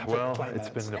done that. Well, 20 it's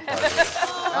minutes. been a pleasure.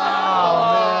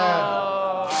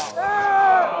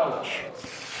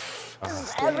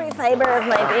 Every fiber of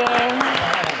my being.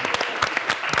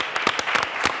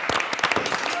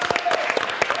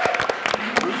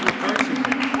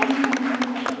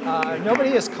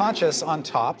 Nobody is conscious on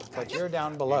top, but you're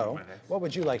down below. What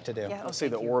would you like to do? Yeah, Let's see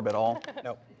the orb at all.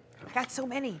 Nope. I got so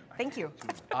many. Thank you.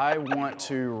 I want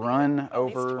to run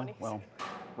over. Well,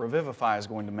 Revivify is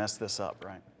going to mess this up,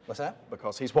 right? What's that?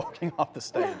 Because he's walking off the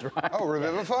stage, right? Oh,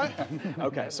 Revivify?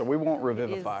 Okay, so we won't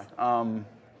Revivify.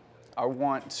 I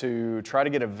want to try to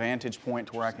get a vantage point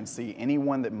to where I can see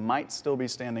anyone that might still be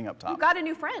standing up You top. got a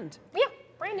new friend. Yeah,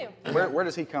 brand new. Where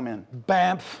does he come in?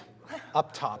 Bamf,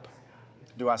 up top.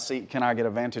 Do I see? Can I get a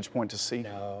vantage point to see?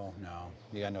 No,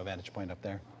 you got no vantage point up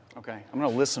there. Okay, I'm going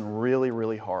to listen really,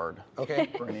 really hard. Okay.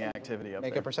 For any activity up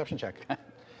Make there. a perception check.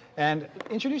 And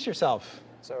introduce yourself.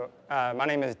 So, my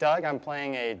name is Doug. I'm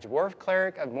playing a dwarf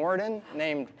cleric of Moradin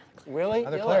named Willie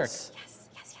Another Gillis.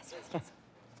 cleric.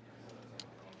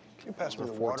 Can you pass me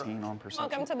the 14 water? on perception.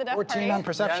 Welcome to the death 14 party. on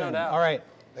perception. Yeah, no doubt. All right.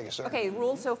 Thank you, sir. Okay,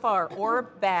 rules so far. Orb,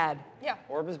 bad. Yeah,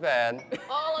 Orb is bad.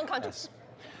 all unconscious.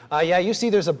 Yeah, you see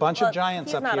there's a bunch of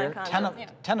giants he's up not here, unconscious.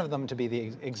 10 of them to be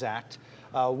the exact.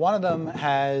 One of them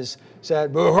has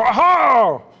said,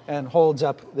 "Boo-ha-ha!" and holds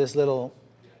up this little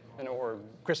An orb.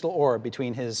 crystal orb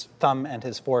between his thumb and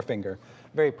his forefinger.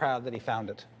 Very proud that he found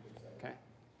it. Okay.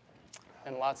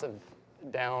 And lots of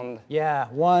downed. Yeah,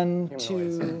 1,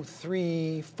 Humanoids. 2,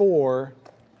 3, 4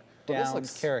 Well, this down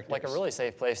looks characters. like a really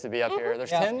safe place to be up here.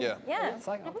 There's Yeah. 10? Yeah. Yeah. It's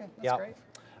like, okay, that's Yeah.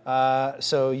 great.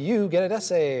 So you get a death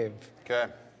save.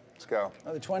 Okay, let's go.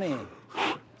 Another 20.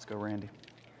 Let's go, Randy.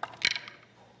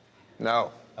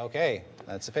 No. Okay,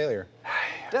 that's a failure.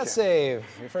 Death save,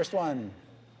 your first one.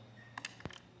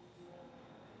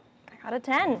 I got a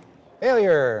 10.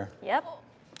 Failure. Yep.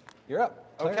 You're up.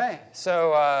 Okay,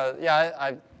 so yeah,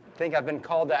 I think I've been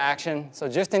called to action. So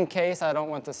just in case I don't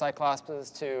want the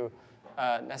Cyclopses to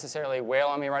necessarily wail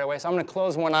on me right away, so I'm going to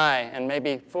close one eye and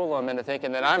maybe fool them into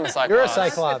thinking that I'm a Cyclops. You're a That's good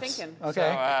Cyclops. thinking. Okay.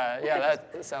 So yeah,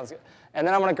 that sounds good. And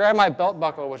then I'm going to grab my belt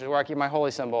buckle, which is where I keep my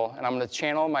holy symbol, and I'm going to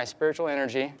channel my spiritual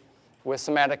energy with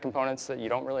somatic components that you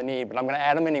don't really need, but I'm going to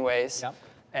add them anyways. Yep.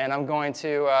 And I'm going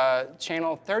to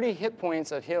channel 30 hit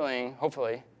points of healing,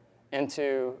 hopefully,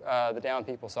 into the down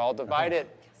people. So I'll divide it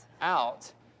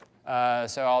out.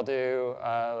 So I'll do,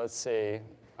 let's see,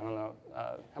 I don't know,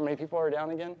 how many people are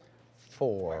down again?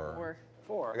 4.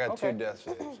 4. I got okay. 2 death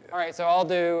saves. Yeah. All right, so I'll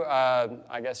do,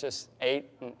 I guess, just 8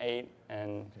 and 8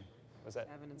 and, what's that?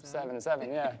 7 and 7,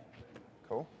 yeah.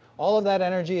 Cool. All of that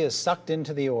energy is sucked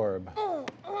into the orb.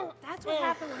 That's what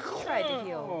happened when he tried to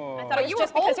heal. I thought it was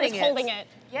just because he was holding it.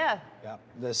 Yeah. Yeah.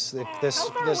 How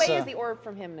far away is the orb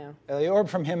from him now? The orb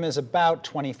from him is about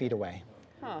 20 feet away.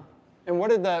 Huh. And what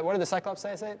did the Cyclops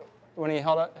say when he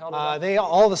held it up?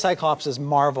 All the Cyclopses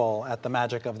marvel at the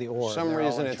magic of the orb. For some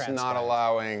reason, it's not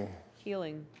allowing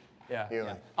healing. Yeah.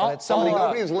 healing.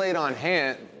 Nobody's laid on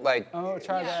hand, like,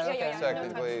 try that. Okay.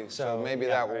 technically, so maybe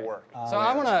that will work. So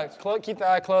I'm going to keep the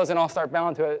eye closed, and I'll start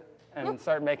bowing to it and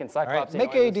start making All right, Cyclops.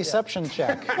 make a deception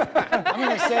check. I'm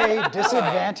going to say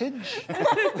disadvantage.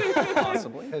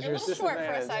 Possibly. Because you're short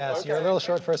for a Cyclops. Yes, you're a little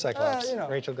short for a Cyclops.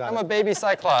 Rachel got I'm it. a baby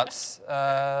Cyclops.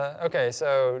 Okay,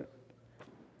 so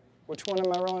which one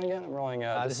am I rolling again? I'm rolling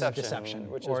this is deception,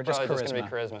 which or is just probably just going to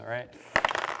be charisma, right?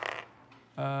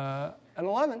 An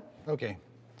 11. Okay.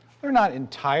 They're not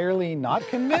entirely not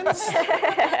convinced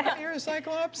that you're a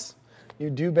Cyclops. You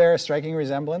do bear a striking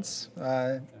resemblance,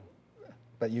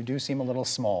 but you do seem a little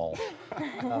small.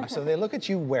 So they look at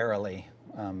you warily,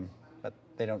 but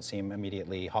they don't seem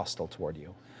immediately hostile toward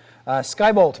you.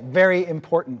 Skybolt, very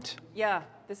important. Yeah,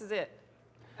 this is it.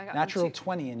 I got Natural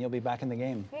 20, and you'll be back in the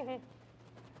game.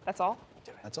 That's all?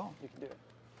 That's all. You can do it.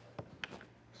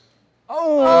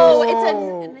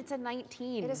 Oh, it's a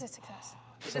 19. It is a success.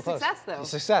 It's a success, though. It's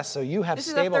a success, so you have This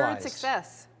is stabilized. a third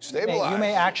success. You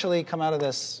may actually come out of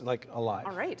this like alive.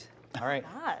 All right. All right.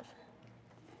 God.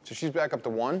 So she's back up to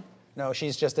 1? No,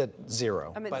 she's just at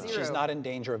 0. I'm at but 0. she's not in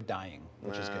danger of dying,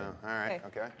 which is good. All right,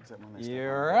 okay.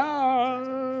 You're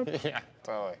up. Yeah,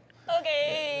 totally.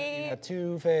 Okay. You got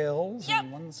 2 fails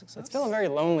and 1 success. It's feeling very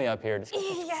lonely up here.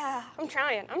 Yeah, I'm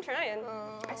trying.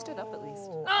 I stood up at least.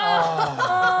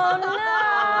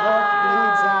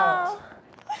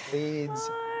 Bleeds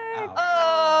out.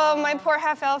 Oh, my poor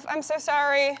half-elf. I'm so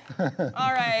sorry.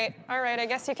 All right. I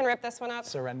guess you can rip this one up.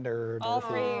 Surrendered. All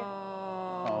 3.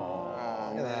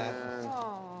 Look at that.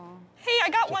 Hey, I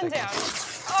got one down.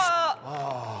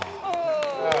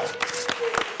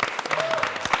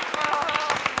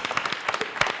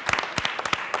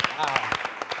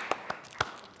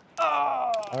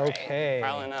 Okay.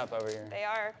 Piling up over here. They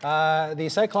are. The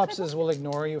Cyclopses will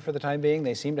ignore you for the time being.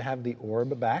 They seem to have the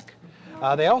orb back.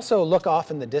 They also look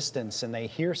off in the distance and they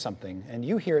hear something, and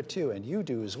you hear it too, and you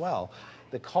do as well.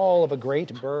 The call of a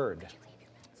great bird.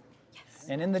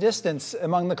 And in the distance,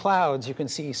 among the clouds, you can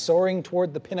see soaring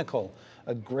toward the pinnacle,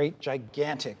 a great,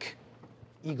 gigantic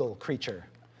eagle creature.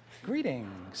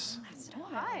 Greetings.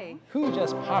 Hi. Who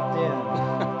just popped in?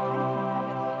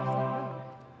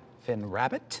 Finn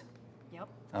Rabbit? Yep.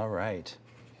 All right.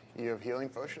 You have healing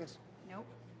potions? Nope.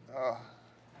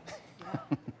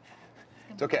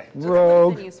 It's okay.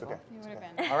 Rogue. Useful.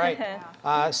 All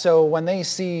right. So when they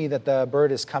see that the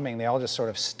bird is coming, they all just sort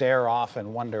of stare off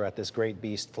and wonder at this great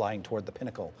beast flying toward the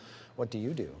pinnacle. What do?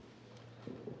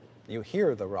 You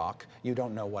hear the rock. You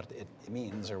don't know what it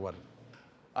means or what.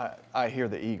 I hear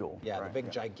the eagle. Yeah, right? the big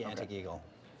gigantic eagle.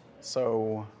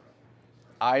 So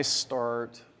I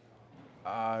start,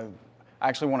 I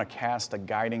actually want to cast a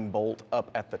guiding bolt up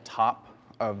at the top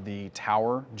of the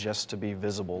tower just to be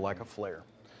visible like a flare.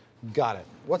 Got it.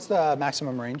 What's the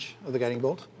maximum range of the guiding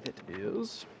bolt? It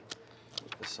is.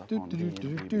 Put this up on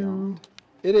D&D Beyond.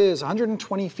 It is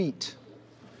 120 feet.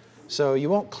 So you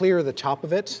won't clear the top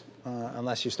of it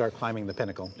unless you start climbing the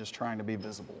pinnacle. Just trying to be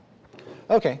visible.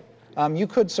 Okay. You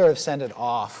could sort of send it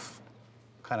off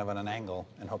kind of on an angle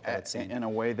and hope that it's seen. In a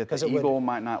way that 'Cause the it would- eagle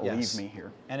might not yes. leave me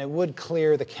here. And it would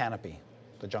clear the canopy,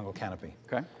 the jungle canopy.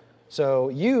 Okay. So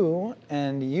you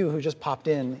who just popped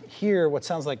in hear what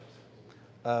sounds like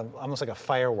almost like a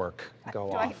firework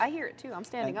go off. I hear it too. I'm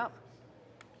standing up.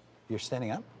 You're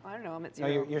standing up? I don't know. I'm at No,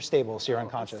 0. you're stable, so you're I'm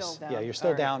unconscious. still down. Yeah, you're still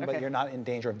All right, down, but okay. you're not in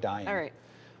danger of dying. All right.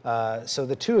 So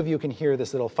the two of you can hear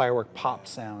this little firework pop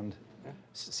sound.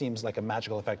 Seems like a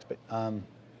magical effect, but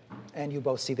and you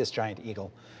both see this giant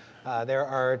eagle. There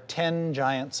are 10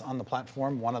 giants on the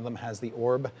platform. One of them has the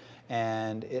orb,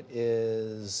 and it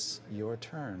is your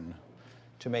turn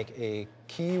to make a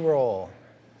key roll.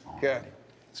 Good.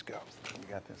 Let's go. You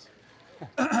got this.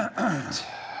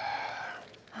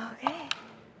 Okay.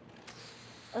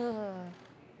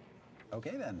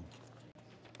 Okay then.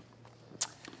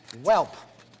 Whelp.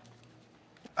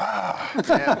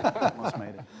 Almost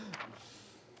made it.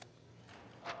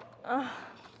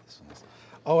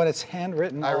 Oh, and it's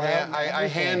handwritten. I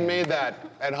handmade that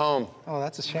at home. Oh,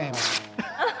 that's a shame.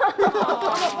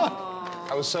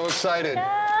 I was so excited.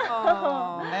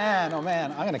 Oh man,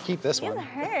 I'm gonna keep this These one.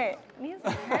 hurt. These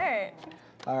hurt.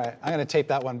 All right, I'm gonna tape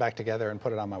that one back together and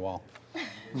put it on my wall.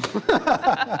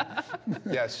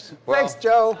 Yes. Well, thanks,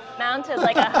 Joe. Mounted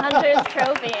like a hunter's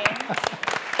trophy.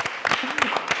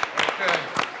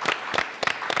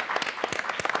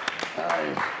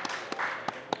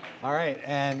 All right,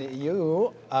 and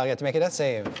you get to make a death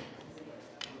save.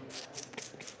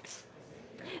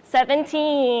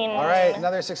 17. All right,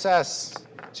 another success.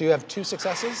 So you have 2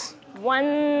 successes?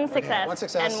 One success, One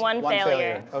success and one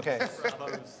failure. Okay.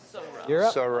 You're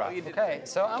up. So rough. Okay,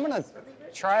 so I'm gonna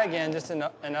try again, just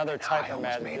another type of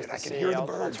magic. Just to see.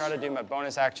 I'll try to do my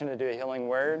bonus action to do a healing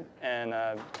word, and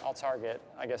I'll target,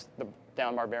 I guess, the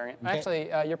down barbarian. Okay. Actually,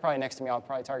 you're probably next to me. I'll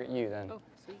probably target you then. Oh,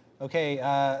 sweet. Okay,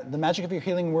 the magic of your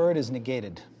healing word is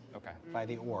negated by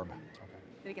the orb.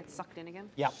 Did it get sucked in again?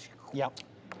 Yep, yep.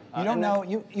 You don't know,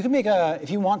 you can make if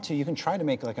you want to, you can try to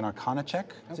make like an Arcana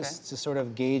check, just to sort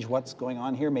of gauge what's going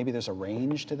on here. Maybe there's a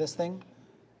range to this thing.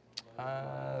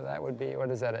 That would be, what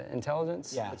is that,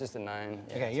 intelligence? Yeah. It's just a 9.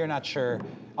 Yeah, Okay, you're not sure.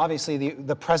 Obviously,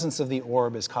 the presence of the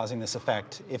orb is causing this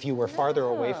effect. If you were farther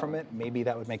away from it, maybe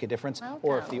that would make a difference.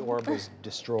 Or if the orb was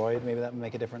destroyed, maybe that would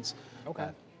make a difference. Okay.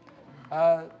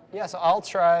 Yeah, so I'll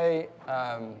try,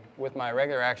 with my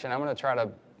regular action, I'm going to try to,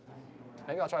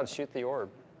 maybe I'll try to shoot the orb.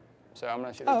 So I'm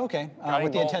going to shoot Oh, okay.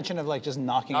 With the intention of like just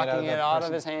knocking it out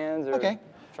of his hands? Or okay.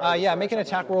 Yeah, make an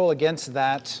attack roll against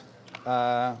that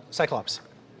Cyclops.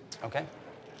 Okay.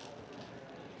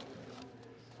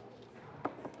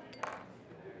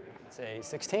 Say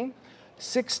 16.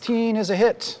 16 is a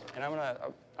hit. And I'm gonna,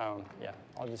 yeah,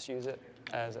 I'll just use it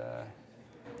as a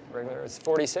regular. It's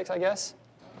 46, I guess.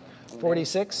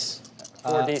 46.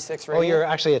 4d6 Oh, you're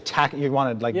actually attacking. You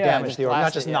want to like damage the orb,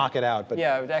 not just knock it out, but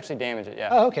yeah, it would actually damage it. Yeah.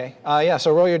 Oh, okay. Yeah.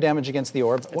 So roll your damage against the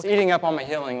orb. It's eating up on my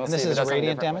healing. Let's and this see if it is does something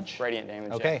radiant different. damage. Radiant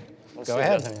damage. Okay. Yeah. Go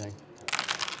ahead.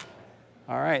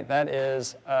 All right, that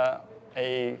is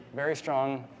a very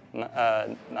strong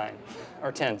 9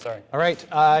 or 10. Sorry. All right.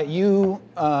 You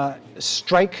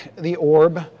strike the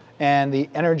orb, and the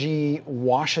energy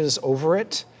washes over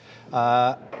it,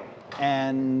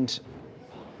 and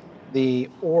the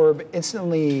orb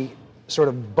instantly sort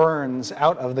of burns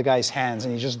out of the guy's hands,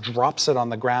 and he just drops it on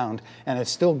the ground, and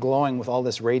it's still glowing with all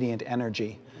this radiant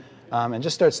energy, and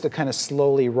just starts to kind of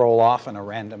slowly roll off in a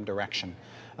random direction.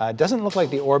 It doesn't look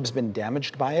like the orb's been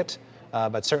damaged by it,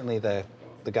 but certainly the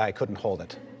guy couldn't hold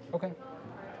it. Okay.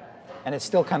 And it's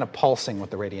still kind of pulsing with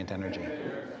the radiant energy.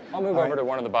 I'll move over to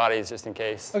one of the bodies just in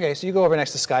case. Okay, so you go over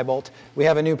next to Skybolt. We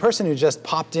have a new person who just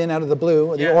popped in out of the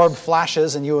blue. The orb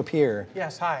flashes and you appear.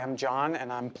 Yes, hi, I'm John,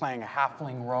 and I'm playing a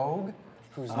halfling rogue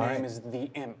whose name is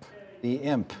the Imp. The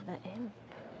Imp. The Imp.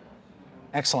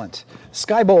 Excellent.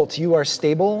 Skybolt, you are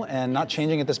stable and not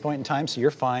changing at this point in time, so you're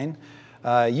fine.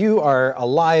 You are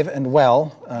alive and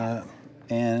well.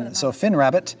 And so, Finn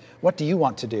Rabbit, what do you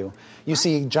want to do? You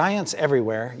see giants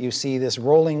everywhere. You see this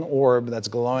rolling orb that's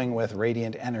glowing with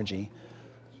radiant energy.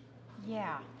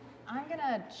 Yeah, I'm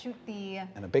gonna shoot the...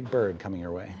 And a big bird coming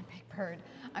your way. A big bird.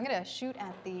 I'm gonna shoot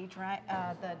at the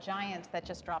giant that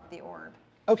just dropped the orb.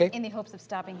 Okay. In the hopes of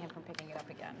stopping him from picking it up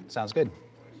again. Sounds good.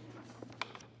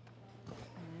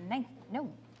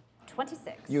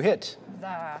 26. You hit.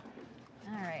 All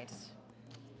right.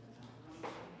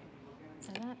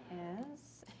 So that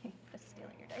is... just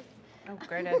stealing your dice. Oh,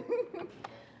 granted.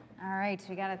 All right,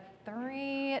 we got a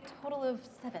 3, a total of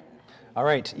 7. All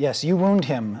right, yes, you wound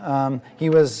him. He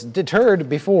was deterred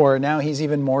before, now he's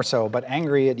even more so, but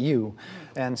angry at you.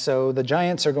 And so the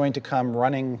giants are going to come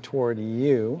running toward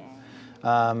you,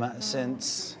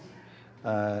 since,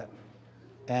 and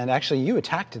actually you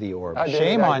attacked the orb.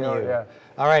 Shame on you. Yeah.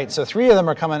 All right, so 3 of them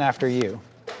are coming after you.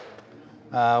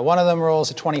 One of them rolls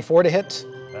a 24 to hit.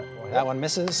 That one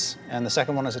misses, and the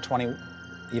second one is a 20,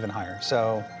 even higher.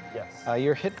 So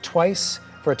you're hit twice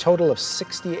for a total of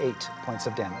 68 points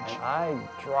of damage. I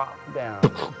drop down.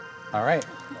 All right.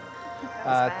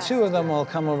 2 of them will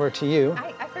come over to you.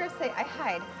 I first say I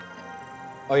hide.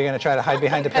 Oh, you're going to try to hide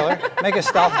behind a pillar? Make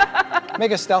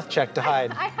a stealth check to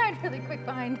hide. I hide really quick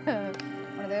behind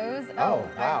one of those. Oh,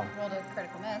 wow. I rolled a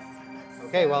critical miss.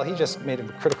 Okay, well, he just made a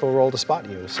critical roll to spot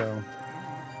you, so.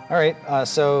 All right,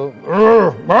 so,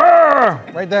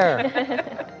 right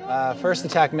there. First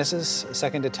attack misses,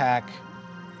 second attack,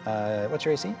 what's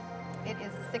your AC? It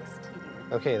is 16.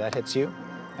 Okay, that hits you.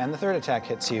 And the third attack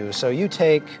hits you, so you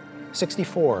take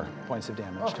 64 points of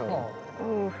damage total.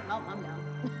 Ooh. Oh, I'm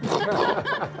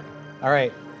down. All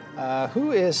right,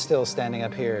 who is still standing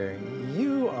up here?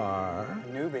 You are.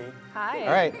 Newbie. Hi.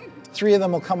 All right, 3 of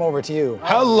them will come over to you.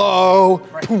 Hello!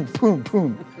 Boom, boom,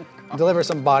 boom. deliver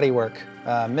some body work.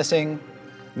 Missing,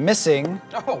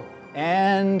 Oh.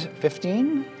 and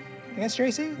 15 against your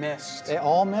AC? Missed. They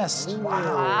all missed.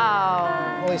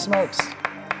 Wow. Holy smokes.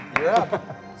 You're up.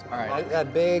 All right.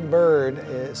 That big bird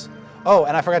is... Oh,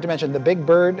 and I forgot to mention, the big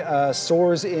bird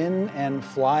soars in and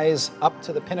flies up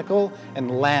to the pinnacle and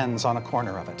lands on a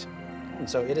corner of it. And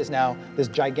so it is now, this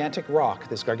gigantic rock,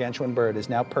 this gargantuan bird, is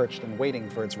now perched and waiting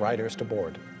for its riders to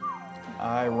board.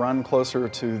 I run closer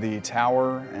to the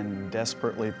tower and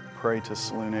desperately pray to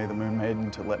Selene, the Moon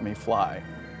Maiden, to let me fly.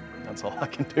 That's all I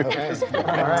can do. Okay. At this point.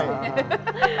 All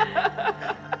right.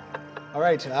 All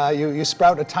right, you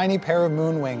sprout a tiny pair of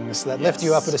moon wings that lift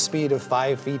you up at a speed of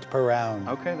 5 feet per round.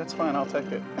 Okay, that's fine. I'll take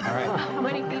it. All right. How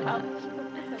many feet up?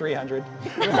 300.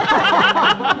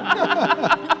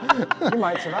 You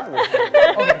might survive this.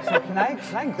 Okay, so can I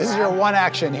grab... This is your one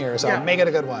action here, so make it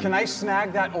a good one. Can I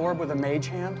snag that orb with a mage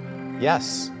hand?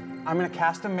 Yes. I'm gonna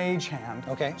cast a mage hand.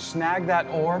 Okay. Snag that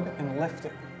orb and lift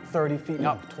it 30 feet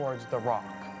up towards the rock.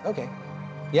 Okay.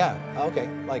 Yeah, okay.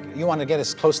 Like, you want to get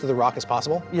as close to the rock as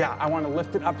possible? Yeah, I want to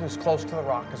lift it up as close to the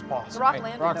rock as possible. The rock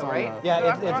landed though, right?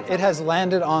 Yeah, it has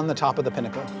landed on the top of the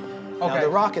pinnacle. Now, Okay. the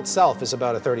rock itself is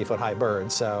about a 30-foot-high bird,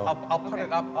 so... I'll put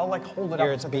it up, I'll like hold it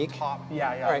Near up its to beak? the top.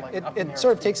 Yeah, yeah. All right, like up it near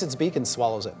sort of its takes its beak and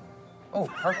swallows it. beak. Oh,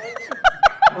 perfect.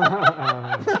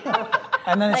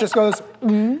 And then it just goes...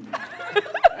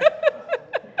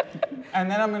 And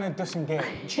then I'm gonna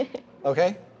disengage.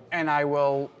 Okay. And I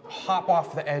will hop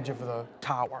off the edge of the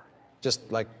tower.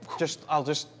 I'll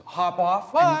just hop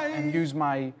off and use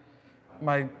my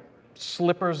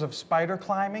slippers of spider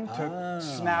climbing to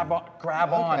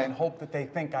grab on and hope that they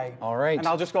think I. All right. And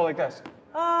I'll just go like this.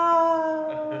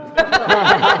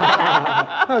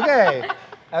 Okay.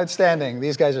 Outstanding.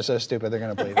 These guys are so stupid, they're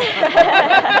going to believe it.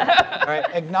 All right,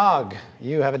 Eggnog,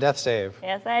 you have a death save.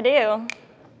 Yes, I do.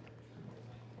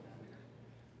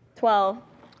 12.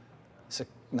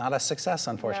 Not a success,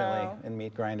 unfortunately, No. in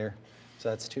Meat Grinder. So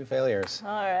that's 2 failures.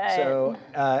 All right. So,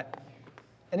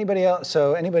 anybody else?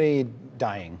 So, anybody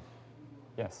dying?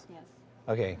 Yes.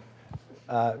 Okay.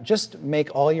 Just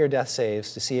make all your death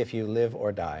saves to see if you live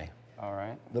or die. All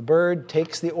right. The bird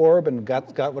takes the orb and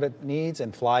got what it needs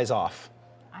and flies off.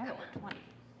 I got 20.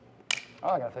 Oh,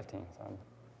 I got 15, so I'm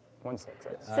 1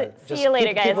 success. See you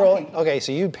later, guys. Keep rolling. Okay,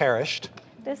 so you perished.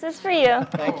 This is for you.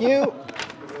 Thank you.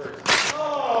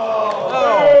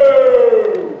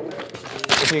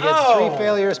 If you get 3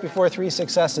 failures before 3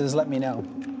 successes, let me know.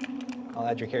 I'll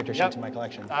add your character sheet to my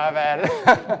collection. I've added.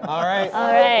 All right.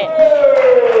 All right.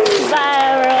 Bye,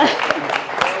 everyone.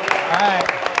 All right.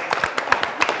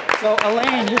 So,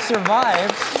 Elaine, you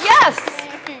survived. Yes!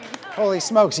 Holy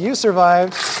smokes, you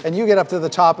survived, and you get up to the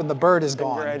top, and the bird is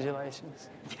gone. Congratulations.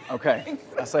 Okay.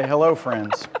 I say hello,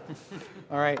 friends.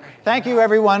 All right. Thank you,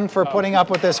 everyone, for putting up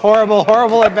with this horrible,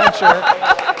 horrible adventure.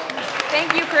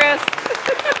 Thank you, Chris.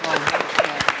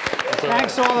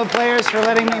 Thanks to all the players for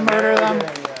letting me murder them.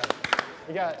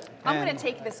 You got. I'm going to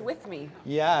take this with me.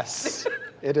 Yes.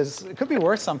 It could be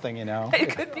worth something, you know.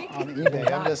 It could be. On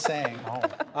eBay, I'm just saying.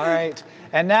 All right.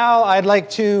 And now I'd like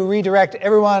to redirect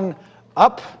everyone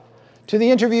up to the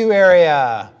interview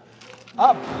area.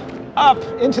 Up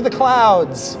into the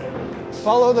clouds.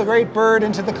 Follow the great bird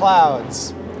into the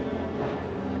clouds.